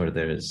place where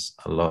there is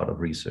a lot of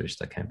research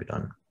that can be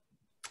done,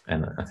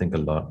 and I think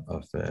a lot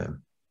of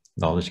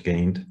knowledge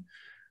gained.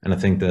 And I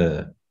think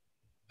a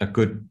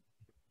good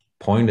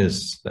point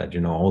is that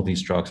all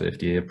these drugs are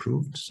FDA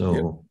approved,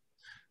 so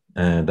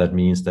that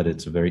means that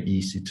it's very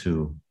easy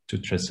to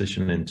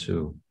transition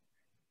into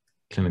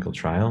clinical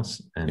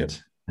trials,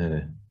 and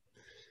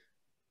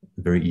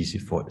very easy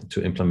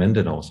to implement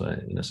it also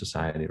in a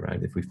society,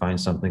 right? If we find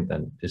something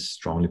that is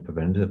strongly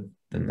preventative,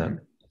 then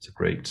that's a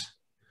great,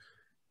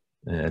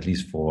 at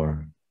least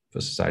for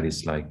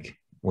societies like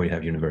where you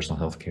have universal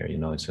healthcare,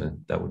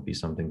 that would be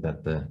something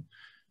that the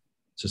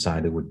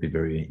society would be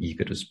very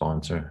eager to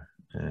sponsor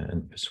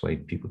and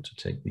persuade people to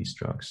take these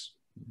drugs.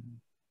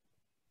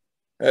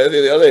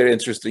 The other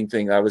interesting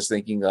thing I was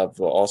thinking of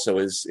also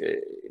is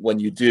when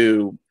you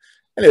do,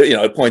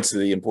 it points to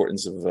the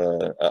importance of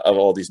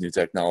all these new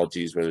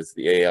technologies, whether it's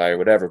the AI or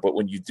whatever. But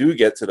when you do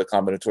get to the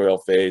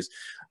combinatorial phase,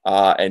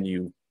 and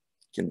you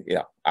can,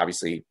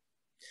 obviously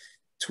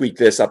tweak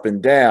this up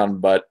and down,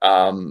 but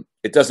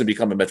it doesn't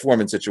become a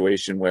metformin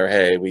situation where,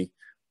 hey,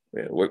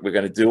 we're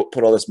going to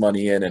put all this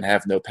money in and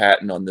have no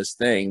patent on this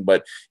thing.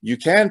 But you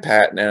can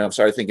patent, and I'm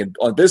sorry, thinking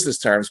on business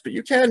terms, but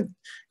you can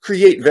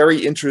create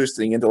very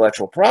interesting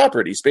intellectual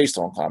properties based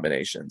on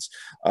combinations.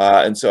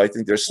 And so I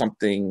think there's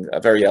something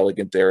very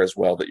elegant there as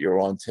well that you're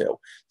onto.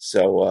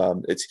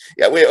 So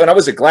when I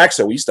was at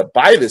Glaxo, we used to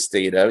buy this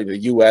data, the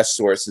US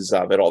sources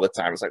of it all the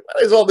time. It's like, well,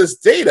 there's all this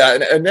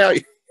data. And now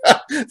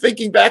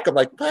thinking back, I'm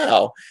like,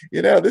 wow,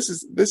 this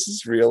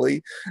is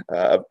really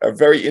a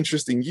very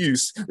interesting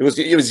use.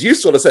 It was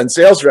useful to send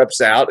sales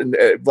reps out,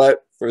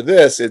 but for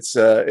this, it's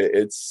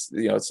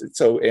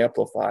so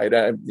amplified.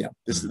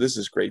 This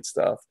is great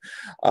stuff.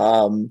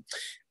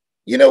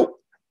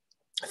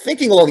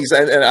 Thinking along these,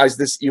 and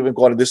you haven't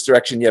gone in this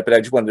direction yet, but I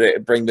just wanted to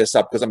bring this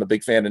up because I'm a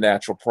big fan of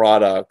natural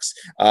products.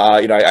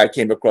 I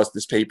came across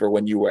this paper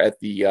when you were at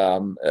the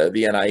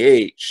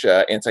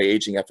NIH,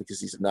 anti-aging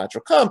efficacies of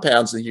natural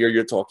compounds, and here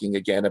you're talking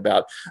again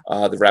about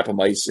the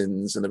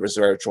rapamycins and the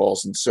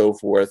resveratrols and so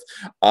forth.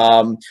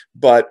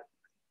 But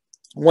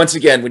once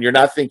again, when you're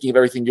not thinking of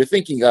everything you're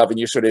thinking of and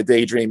you're sort of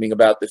daydreaming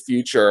about the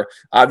future,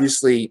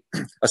 obviously,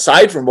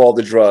 aside from all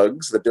the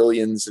drugs, the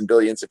billions and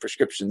billions of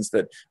prescriptions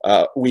that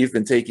we've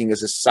been taking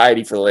as a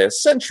society for the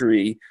last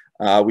century,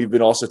 we've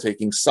been also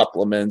taking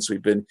supplements,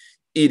 we've been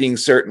eating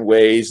certain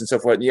ways and so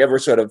forth. And you ever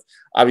sort of,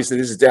 obviously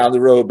this is down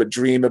the road, but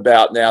dream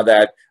about now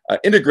that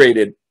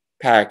integrated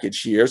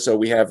package here. So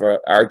we have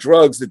our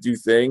drugs that do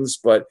things,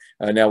 but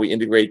now we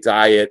integrate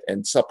diet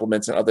and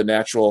supplements and other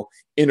natural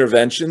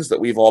interventions that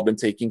we've all been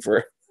taking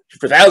for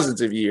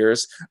thousands of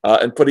years,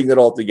 and putting it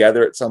all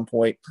together at some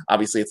point.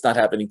 Obviously, it's not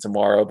happening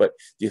tomorrow, but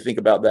do you think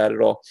about that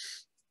at all?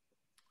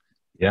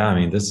 Yeah, I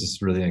mean, this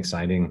is really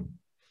exciting.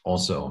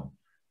 Also,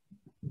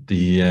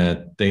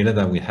 the data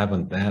that we have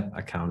on that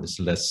account is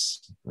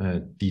less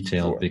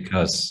detailed,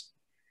 because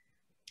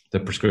the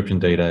prescription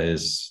data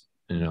is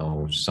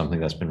something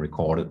that's been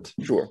recorded.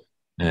 Sure.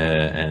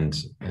 And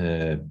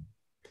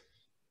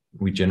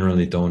we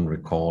generally don't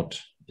record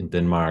in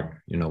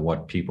Denmark,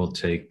 what people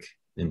take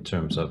in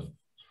terms of,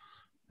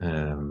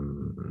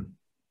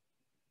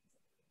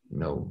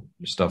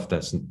 stuff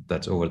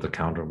that's over the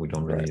counter. We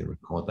don't really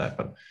record that,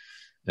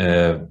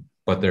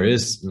 but there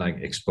is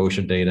like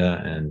exposure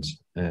data and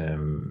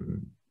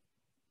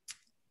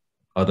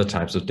other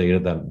types of data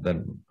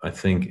that I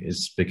think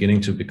is beginning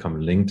to become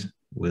linked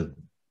with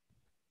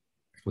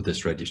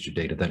this registry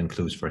data. That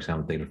includes, for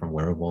example, data from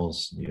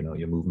wearables,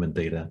 your movement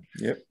data,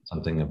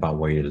 something about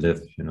where you live,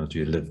 do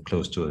you live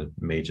close to a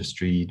major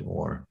street,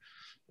 or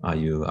are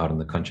you out in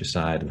the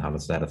countryside, and how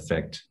does that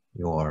affect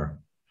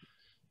your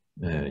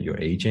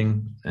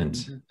aging?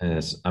 And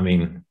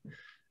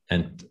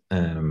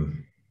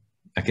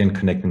again,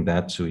 connecting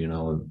that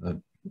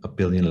to, a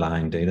billion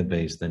line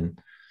database, then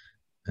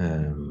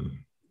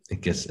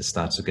it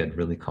starts to get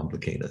really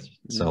complicated.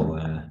 So,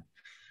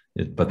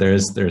 but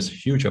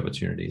there's huge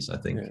opportunities, I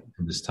think,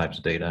 in this types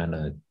of data,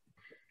 and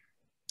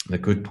the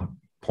good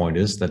point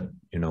is that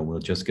we'll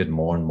just get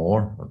more and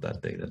more of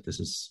that data. This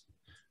is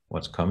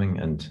what's coming,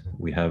 and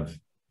we have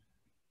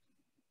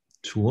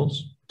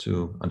tools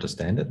to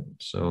understand it.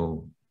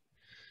 So,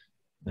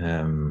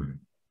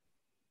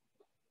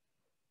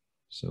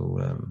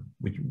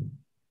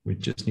 we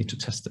just need to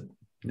test it.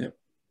 Yeah.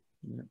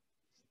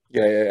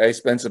 I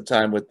spent some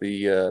time with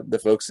the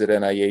folks at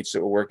NIH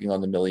that were working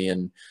on the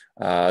million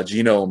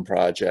Genome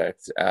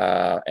Project,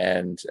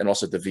 and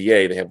also the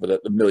VA. They have the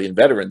Million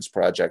Veterans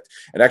Project,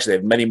 and actually they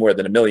have many more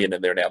than 1 million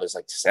in there now. There's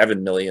like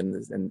 7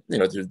 million, and you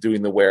know, they're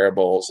doing the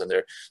wearables, and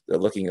they're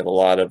looking at a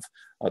lot of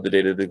the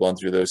data they've gone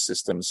through those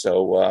systems.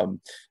 So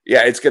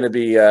yeah, it's going to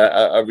be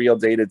a real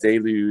data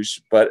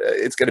deluge, but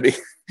it's going to be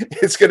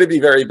it's going to be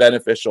very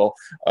beneficial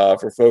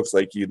for folks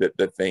like you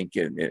that think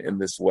in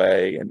this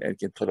way and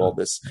can put all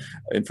this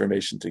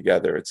information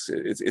together.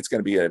 It's going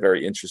to be a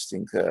very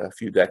interesting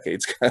few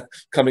decades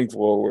coming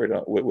forward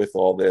with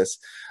all this.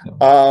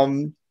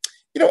 You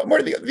know,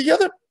 Morten, the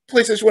other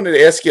place I just wanted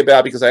to ask you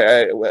about, because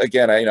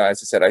again, you know,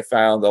 as I said, I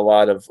found a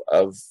lot of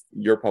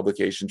your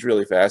publications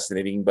really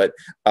fascinating, but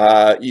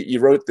you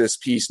wrote this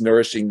piece,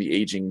 Nourishing the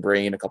Aging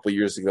Brain, a couple of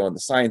years ago in the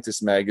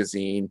Scientist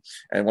magazine.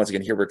 And once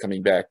again, here we're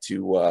coming back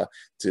to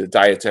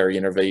dietary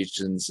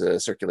interventions,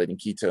 circulating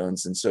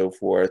ketones and so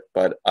forth.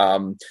 But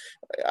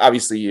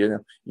obviously, you know,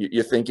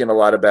 you're thinking a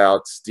lot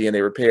about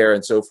DNA repair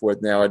and so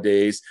forth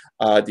nowadays.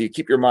 Do you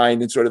keep your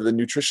mind in sort of the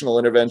nutritional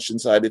intervention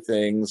side of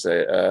things?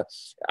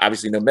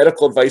 Obviously, no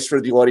medical advice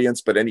for the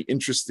audience, but any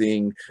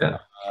interesting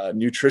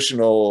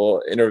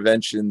nutritional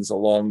interventions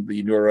along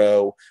the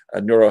neuro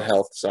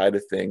health side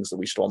of things that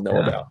we should all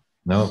know about?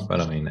 No,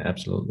 but I mean,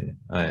 absolutely.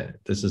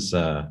 This is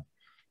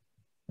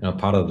you know,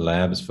 part of the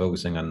lab is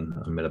focusing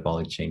on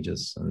metabolic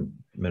changes and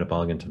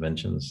metabolic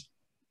interventions,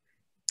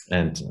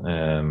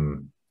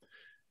 and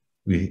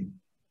we,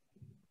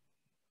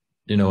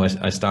 you know,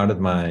 I started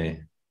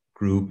my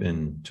group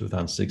in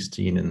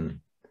 2016,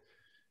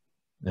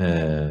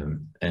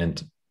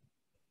 and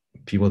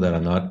people that are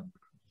not,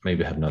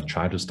 maybe have not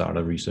tried to start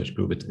a research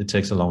group, it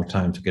takes a long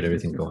time to get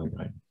everything going,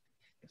 right?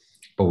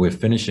 But we're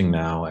finishing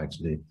now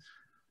actually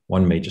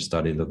one major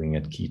study looking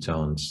at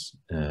ketones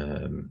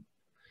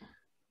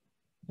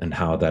and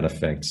how that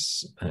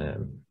affects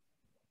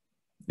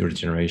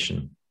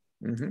neurodegeneration.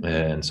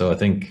 And so I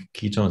think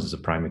ketones is a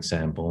prime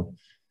example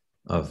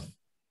of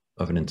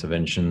an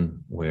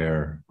intervention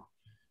where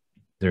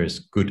there is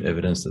good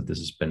evidence that this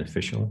is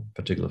beneficial,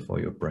 particularly for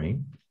your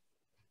brain.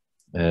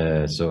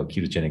 So a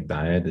ketogenic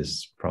diet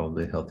is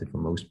probably healthy for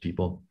most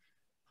people.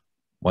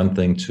 One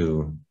thing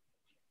to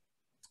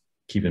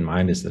keep in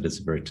mind is that it's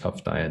a very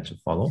tough diet to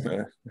follow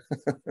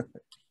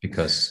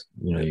because,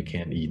 you know, you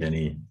can't eat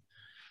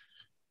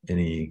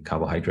any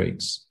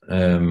carbohydrates.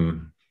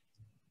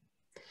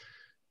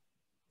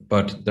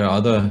 But there are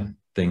other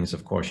things,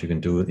 of course, you can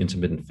do.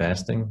 Intermittent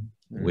fasting.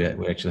 We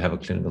actually have a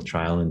clinical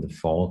trial in the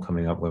fall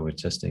coming up where we're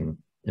testing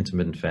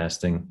intermittent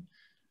fasting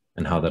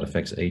and how that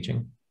affects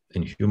aging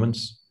in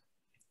humans.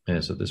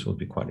 So this will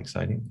be quite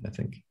exciting, I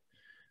think.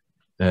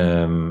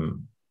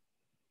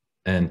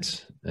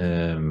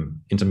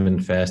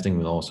 Intermittent fasting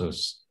will also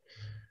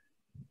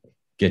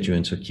get you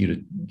into a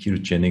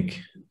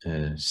ketogenic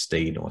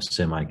state or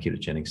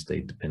semi-ketogenic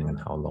state, depending on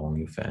how long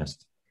you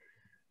fast.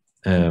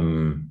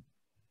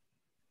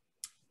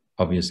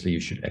 Obviously, you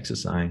should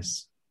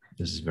exercise.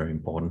 This is very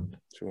important.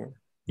 Sure.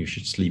 You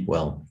should sleep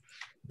well.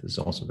 This is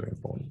also very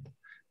important.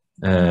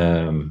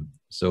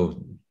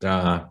 So there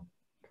are,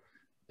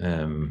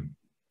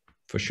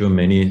 for sure,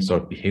 many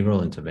sort of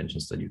behavioral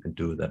interventions that you can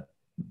do that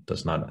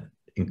does not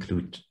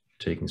include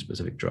taking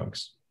specific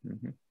drugs.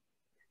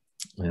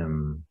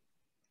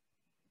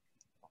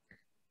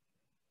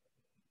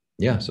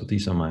 Yeah, so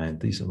these are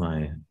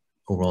my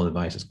overall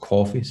advices.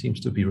 Coffee seems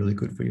to be really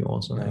good for you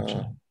also,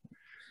 actually.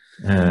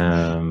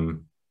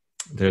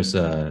 This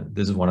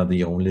is one of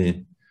the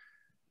only,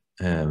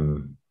 I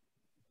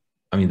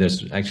mean,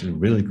 there's actually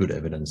really good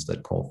evidence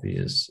that coffee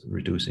is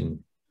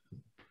reducing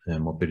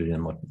morbidity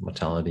and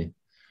mortality,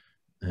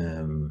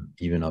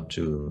 even up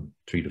to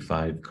 3 to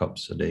 5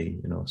 cups a day,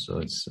 you know, so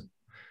this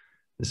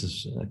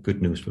is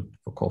good news for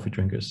coffee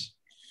drinkers.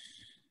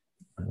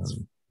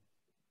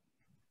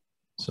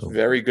 So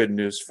very good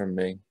news from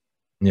me.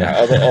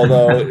 Yeah.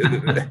 Although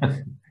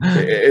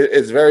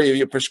it's very, if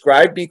you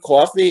prescribe me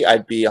coffee,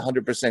 I'd be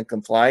 100%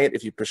 compliant.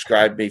 If you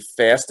prescribe me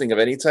fasting of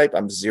any type,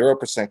 I'm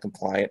 0%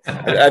 compliant.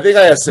 I think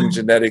I have some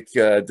genetic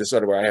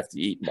disorder where I have to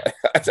eat.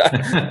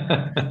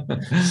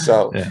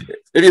 So yeah.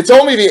 If you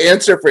told me the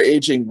answer for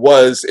aging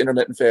was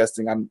intermittent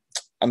fasting,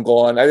 I'm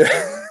gone.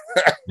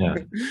 Yeah.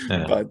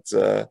 But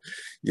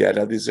yeah,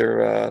 no, these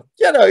are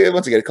no.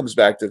 Once again, it comes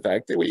back to the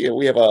fact that we're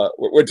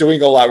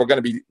doing a lot. We're going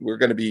to be.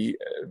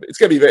 It's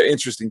going to be a very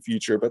interesting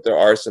future, but there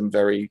are some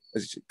very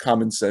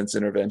common sense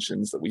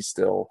interventions that we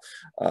still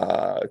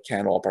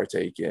can all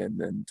partake in,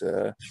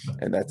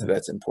 and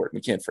that's important.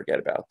 We can't forget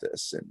about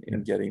this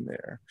and getting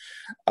there.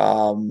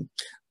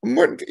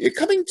 Morten,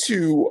 coming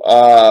to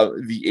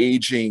the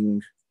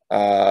aging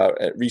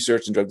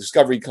Research and Drug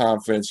Discovery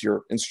Conference,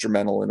 you're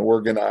instrumental in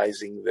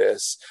organizing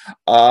this.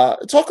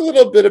 Talk a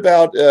little bit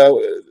about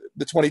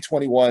the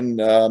 2021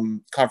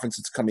 conference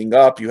that's coming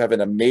up. You have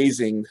an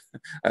amazing,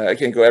 I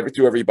can't go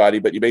through everybody,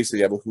 but you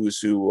basically have a who's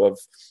who of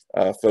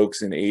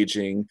folks in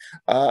aging.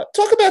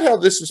 Talk about how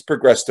this has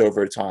progressed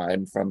over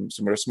time from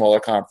some of the smaller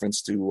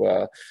conference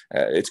to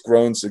it's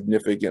grown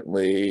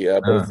significantly,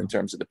 both in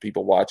terms of the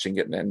people watching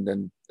it and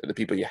then the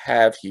people you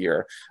have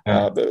here.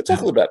 But talk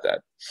a little about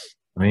that.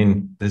 I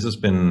mean, this has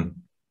been,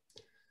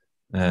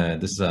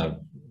 this is a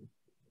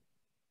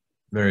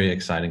very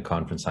exciting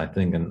conference, I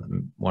think,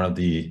 and one of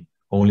the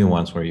only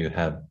ones where you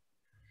have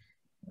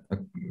a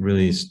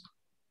really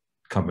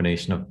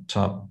combination of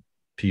top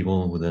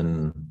people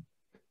within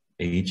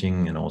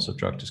aging and also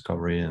drug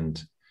discovery,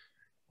 and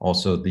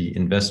also the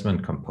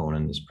investment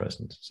component is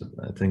present. So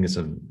I think it's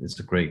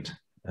a great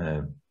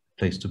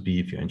place to be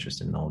if you're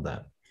interested in all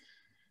that.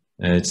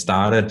 It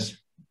started,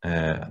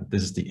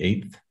 this is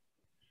the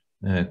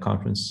 8th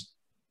conference.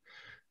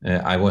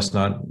 I was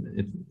not,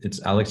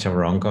 it's Alex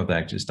Chavaronkov that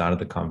actually started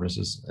the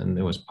conferences, and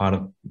it was part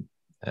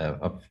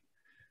of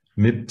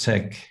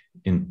MIPTech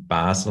in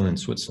Basel in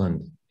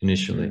Switzerland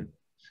initially.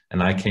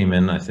 And I came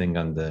in, I think,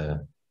 on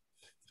the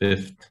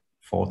 4th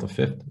or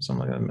 5th,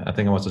 something like that. I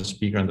think I was a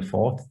speaker on the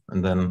 4th,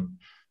 and then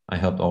I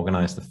helped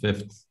organize the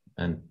 5th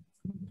and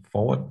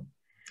forward.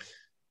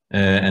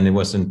 And it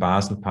was in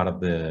Basel, part of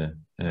the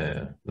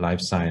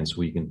Life Science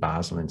Week in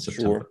Basel in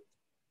September.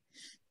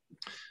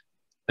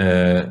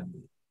 Sure.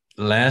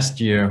 Last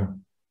year,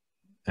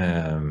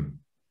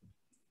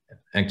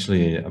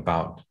 actually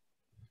about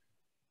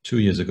 2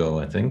 years ago,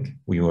 I think,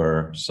 we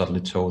were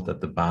suddenly told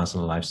that the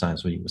Basel Life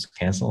Science Week was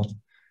canceled.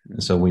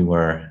 And so we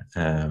were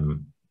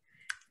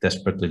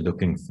desperately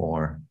looking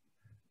for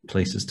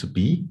places to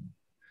be.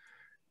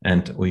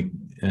 And we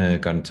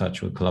got in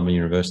touch with Columbia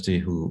University,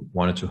 who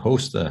wanted to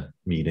host the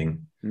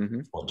meeting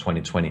for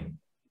 2020.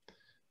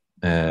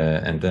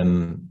 And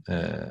then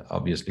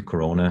obviously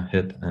Corona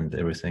hit and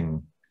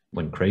everything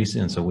went crazy.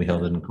 And so we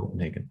held it in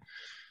Copenhagen.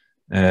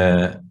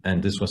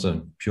 And this was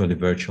a purely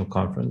virtual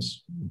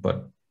conference,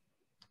 but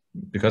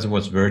because it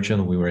was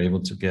virtual, we were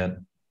able to get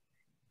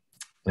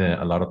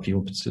a lot of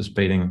people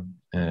participating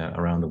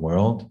around the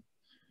world,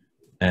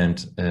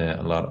 and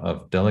a lot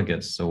of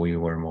delegates. So we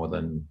were more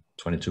than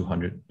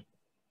 2,200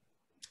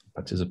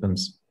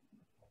 participants,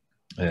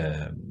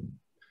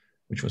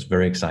 which was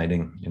very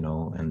exciting, you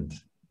know, and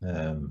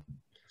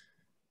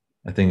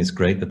I think it's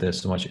great that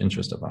there's so much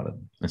interest about it.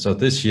 And so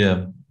this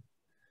year,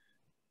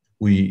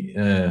 we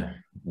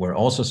were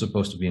also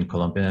supposed to be in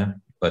Columbia,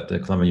 but the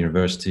Columbia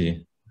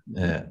University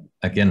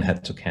again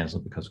had to cancel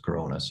because of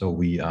Corona. So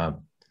we are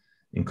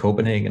in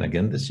Copenhagen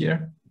again this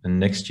year, and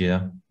next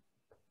year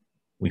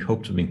we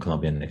hope to be in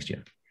Columbia next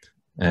year.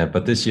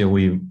 But this year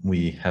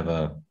we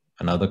have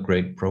another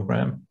great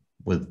program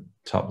with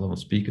top level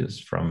speakers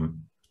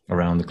from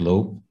around the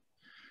globe,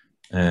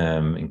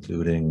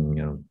 including,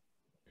 you know,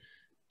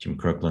 Jim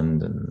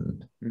Kirkland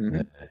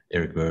and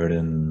Eric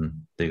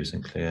Verdin, David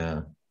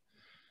Sinclair,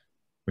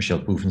 Michelle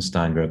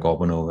Buffenstein, Vera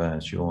Gorbanova,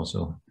 as you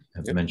also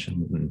have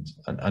mentioned,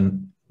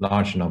 and a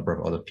large number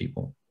of other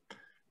people.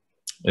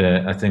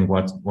 I think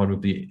what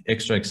would be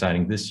extra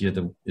exciting this year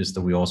is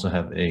that we also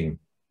have a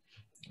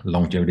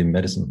longevity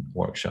medicine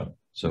workshop.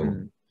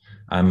 So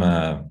I'm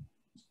a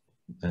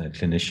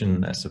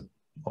clinician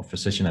or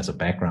physician as a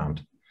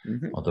background,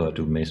 although I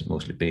do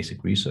mostly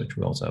basic research.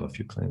 We also have a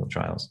few clinical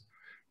trials,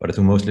 but I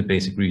do mostly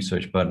basic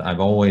research. But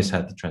I've always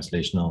had the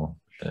translational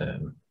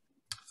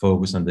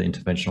focus and the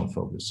interventional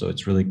focus. So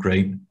it's really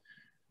great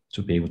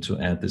to be able to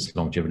add this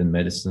longevity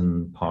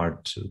medicine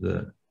part to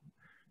the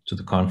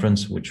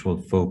conference, which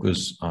will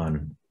focus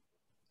on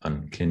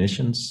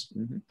clinicians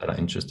that are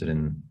interested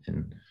in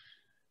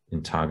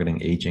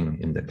targeting aging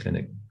in the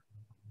clinic.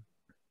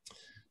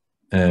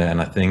 And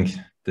I think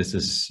this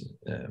is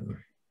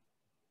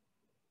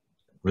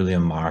really a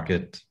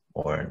market,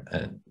 or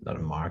not a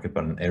market,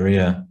 but an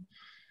area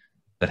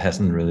that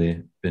hasn't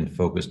really been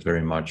focused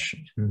very much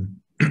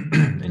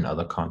in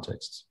other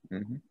contexts.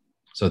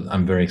 So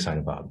I'm very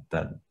excited about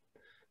that,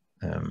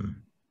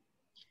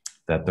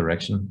 that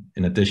direction.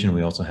 In addition,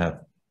 we also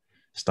have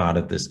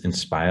started this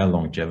Inspire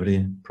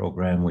Longevity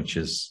program, which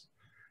is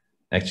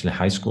actually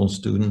high school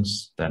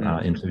students that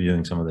are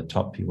interviewing some of the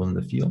top people in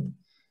the field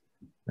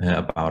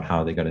about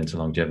how they got into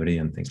longevity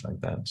and things like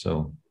that.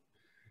 So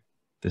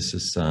this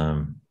is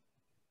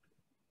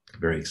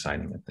very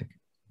exciting, I think.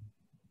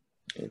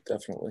 Yeah,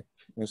 definitely,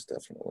 most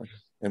definitely.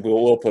 And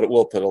we'll put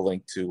a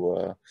link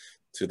to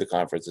the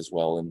conference as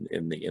well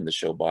in the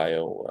show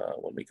bio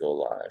when we go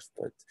live.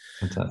 But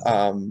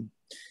fantastic.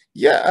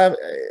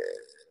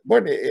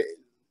 Morten,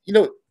 you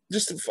know,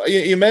 just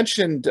you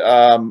mentioned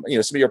some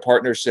of your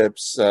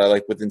partnerships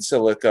like with In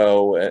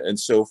Silico and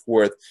so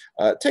forth.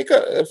 Take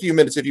a few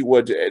minutes, if you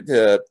would,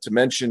 to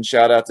mention,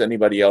 shout out to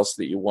anybody else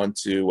that you want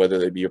to, whether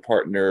they be your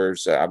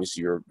partners,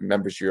 obviously your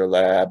members of your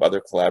lab,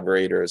 other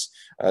collaborators.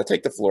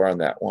 Take the floor on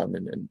that one,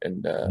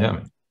 and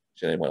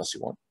anyone else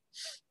you want.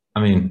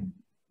 I mean,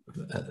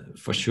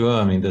 for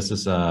sure. I mean, this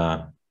is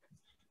a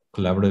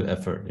collaborative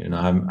effort. You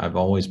know, I've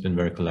always been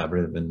very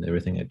collaborative in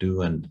everything I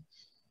do, and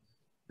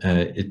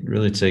it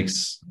really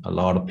takes a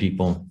lot of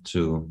people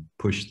to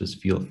push this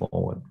field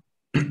forward.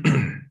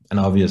 And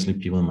obviously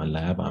people in my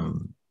lab,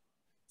 I'm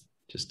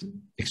just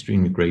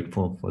extremely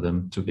grateful for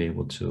them to be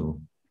able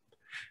to,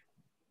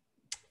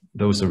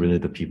 those are really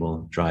the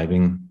people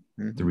driving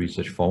the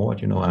research forward.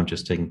 You know, I'm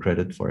just taking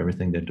credit for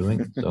everything they're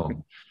doing, so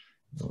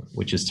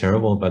which is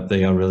terrible, but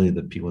they are really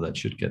the people that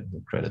should get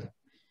the credit.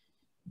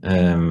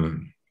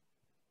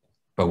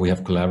 But we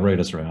have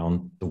collaborators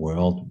around the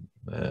world.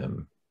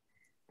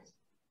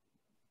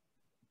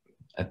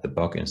 At the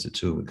Bock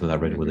Institute, we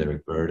collaborate with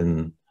Eric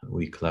Burden.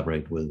 We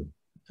collaborate with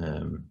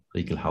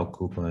Riegel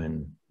Haucooper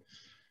in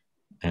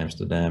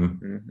Amsterdam,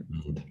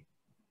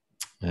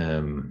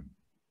 and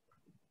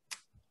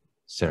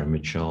Sarah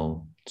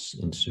Mitchell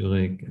in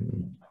Zurich,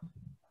 and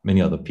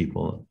many other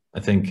people. I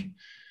think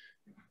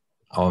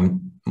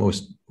one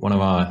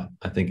of our,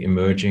 I think,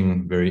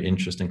 emerging very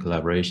interesting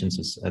collaborations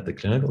is at the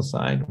clinical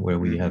side, where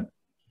we have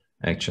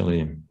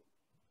actually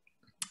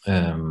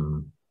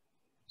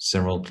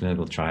several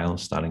clinical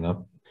trials starting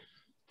up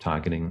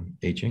targeting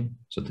aging.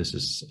 So this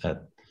is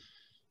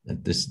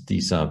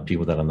these are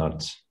people that are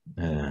not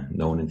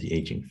known in the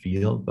aging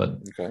field, but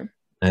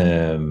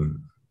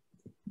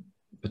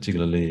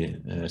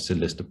particularly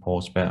Celeste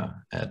Porsberg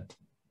at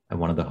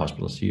one of the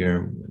hospitals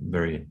here.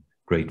 Very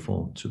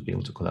grateful to be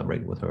able to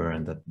collaborate with her,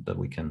 and that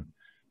we can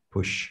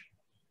push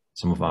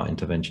some of our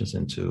interventions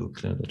into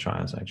clinical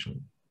trials,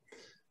 actually.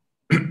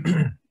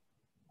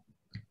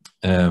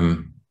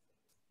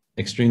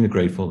 Extremely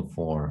grateful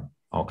for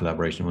our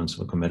collaboration with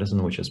Silicon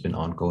Medicine, which has been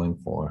ongoing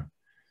for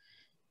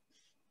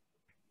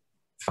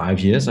 5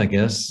 years, I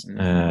guess,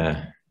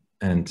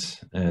 and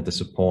the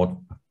support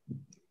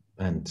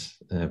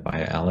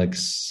by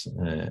Alex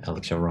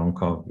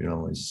Sharonkov,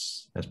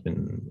 has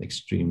been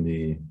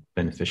extremely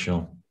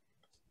beneficial.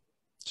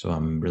 So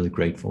I'm really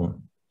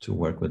grateful to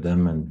work with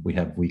them, and we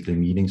have weekly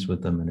meetings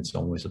with them, and it's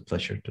always a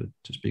pleasure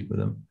to speak with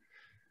them.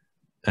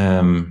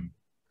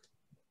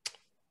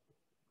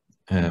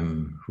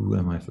 Who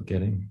am I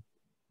forgetting?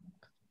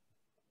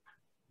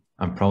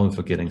 I'm probably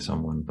forgetting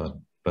someone, but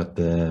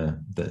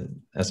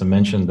as I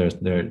mentioned,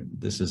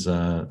 this is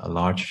a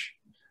large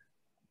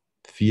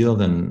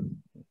field, and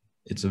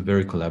it's a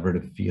very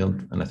collaborative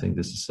field, and I think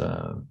this is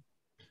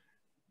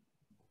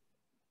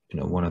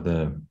one of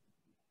the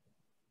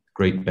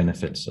great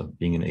benefits of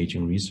being in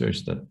aging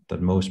research,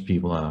 that most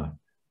people are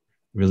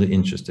really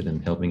interested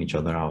in helping each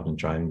other out and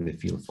driving the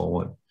field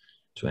forward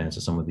to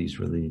answer some of these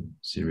really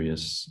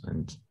serious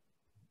and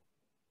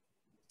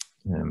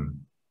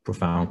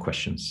profound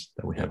questions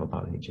that we have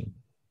about aging.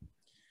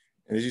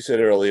 And as you said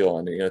early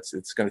on,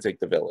 it's going to take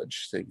the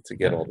village to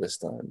get all this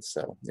done.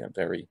 So yeah,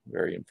 very,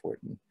 very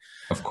important.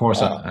 Of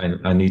course,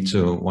 I need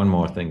to, one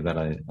more thing that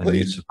I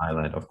need to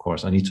highlight. Of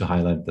course, I need to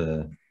highlight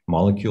the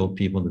molecule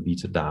people, the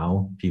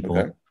beta-DAO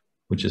people,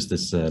 which is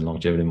this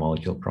longevity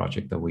molecule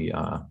project that we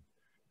are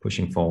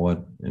pushing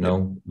forward,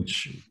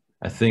 which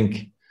I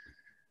think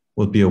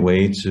will be a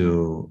way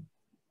to,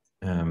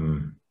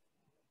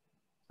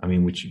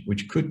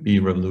 which could be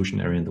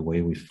revolutionary in the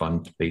way we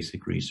fund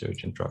basic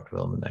research and drug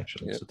development,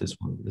 actually. So this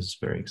is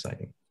very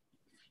exciting.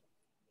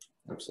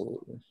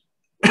 Absolutely.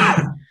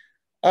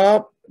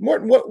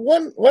 Morten,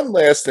 one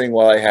last thing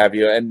while I have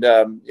you, and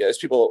as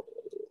people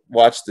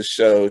watch the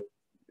show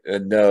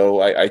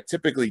know, I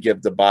typically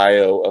give the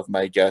bio of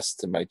my guests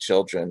to my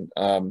children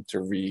to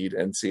read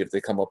and see if they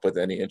come up with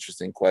any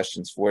interesting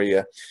questions for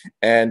you.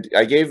 And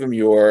I gave them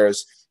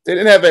yours. They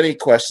didn't have any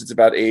questions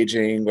about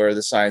aging or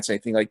the science,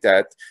 anything like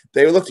that.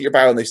 They looked at your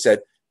bio and they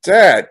said,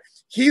 "Dad,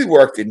 he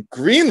worked in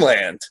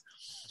Greenland."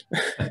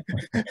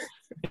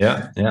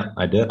 Yeah,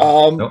 I did.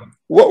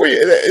 What were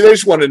you? I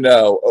just want to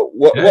know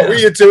what were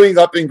you doing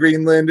up in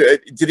Greenland?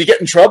 Did he get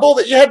in trouble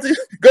that you had to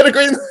go to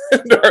Greenland,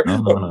 or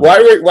no.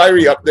 Why were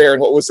you up there,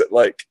 and what was it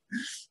like?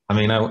 I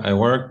mean, I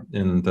worked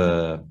in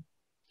the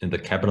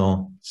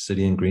capital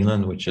city in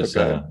Greenland, which is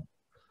a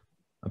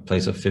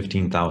place of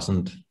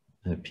 15,000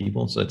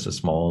 people. So it's a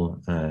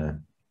small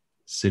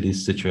city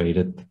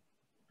situated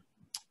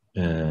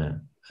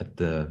at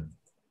the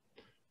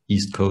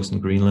east coast in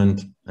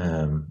Greenland.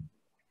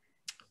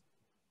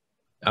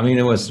 I mean,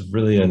 it was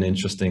really an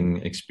interesting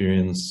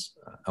experience.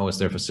 I was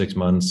there for 6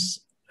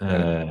 months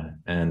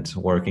and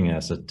working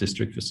as a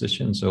district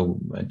physician. So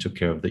I took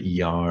care of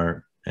the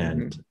ER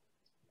and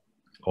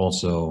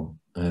also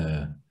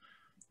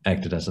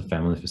acted as a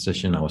family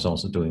physician. I was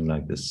also doing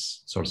like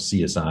this sort of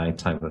CSI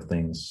type of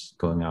things,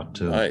 going out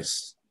to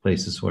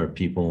places where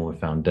people were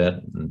found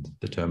dead and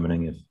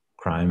determining if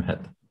crime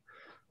had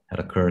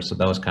occurred. So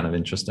that was kind of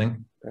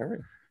interesting.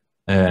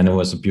 And it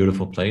was a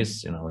beautiful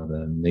place.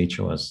 The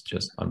nature was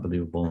just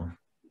unbelievable.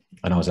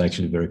 And I was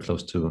actually very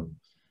close to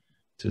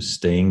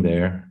staying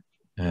there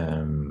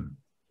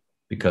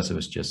because it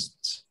was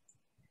just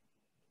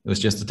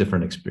a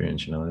different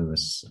experience.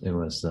 It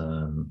was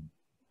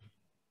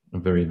a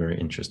very, very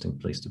interesting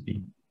place to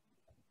be.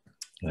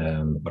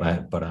 But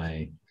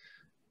I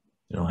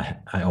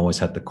always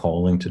had the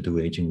calling to do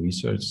aging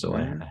research, so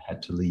I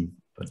had to leave.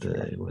 But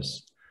it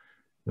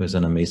was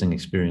an amazing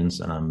experience,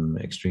 and I'm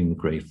extremely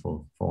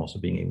grateful for also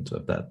being able to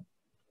have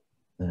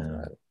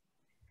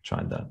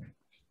tried that.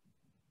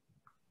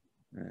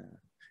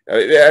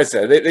 As I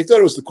said, they thought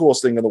it was the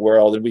coolest thing in the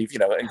world, and we've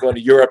and going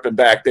to Europe and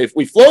back,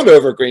 we've flown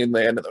over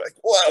Greenland, and they're like,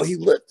 "Wow, he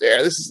lived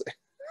there." This is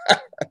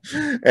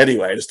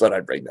anyway. I just thought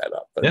I'd bring that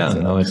up. But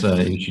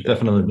you should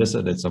definitely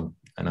visit. It's an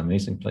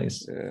amazing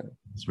place.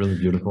 It's really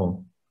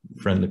beautiful,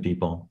 friendly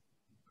people.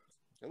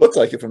 It looks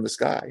like it from the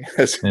sky.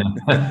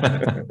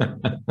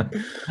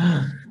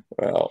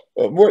 Well,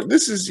 Morten,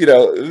 this is,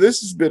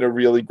 this has been a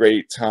really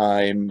great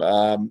time.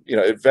 A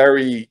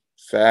very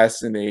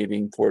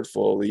fascinating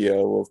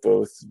portfolio of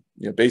both,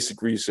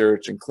 basic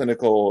research and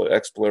clinical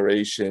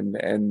exploration,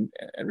 and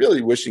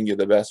really wishing you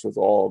the best with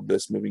all of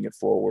this, moving it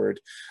forward.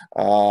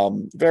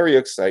 Very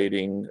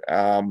exciting.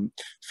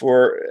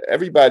 For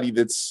everybody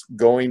that's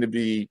going to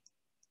be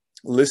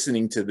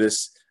listening to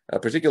this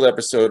particular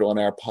episode on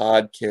our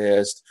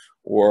podcast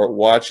or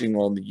watching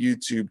on the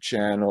YouTube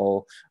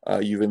channel,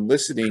 you've been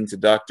listening to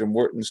Dr.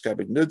 Morten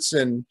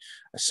Scheibye-Knudsen,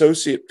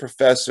 Associate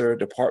Professor,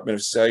 Department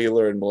of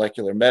Cellular and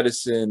Molecular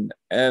Medicine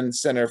and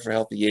Center for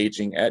Healthy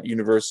Aging at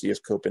University of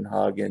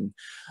Copenhagen.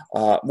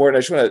 Morten, I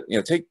just want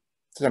to take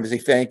time to say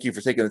thank you for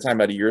taking the time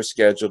out of your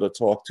schedule to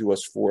talk to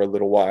us for a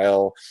little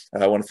while.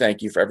 I want to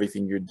thank you for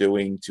everything you're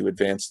doing to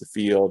advance the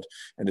field.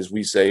 And as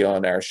we say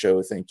on our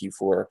show, thank you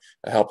for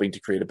helping to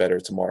create a better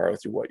tomorrow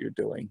through what you're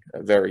doing.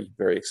 Very,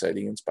 very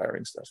exciting,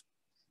 inspiring stuff.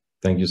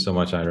 Thank you so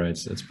much, Ira.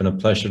 It's been a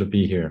pleasure to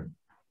be here.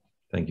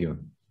 Thank you.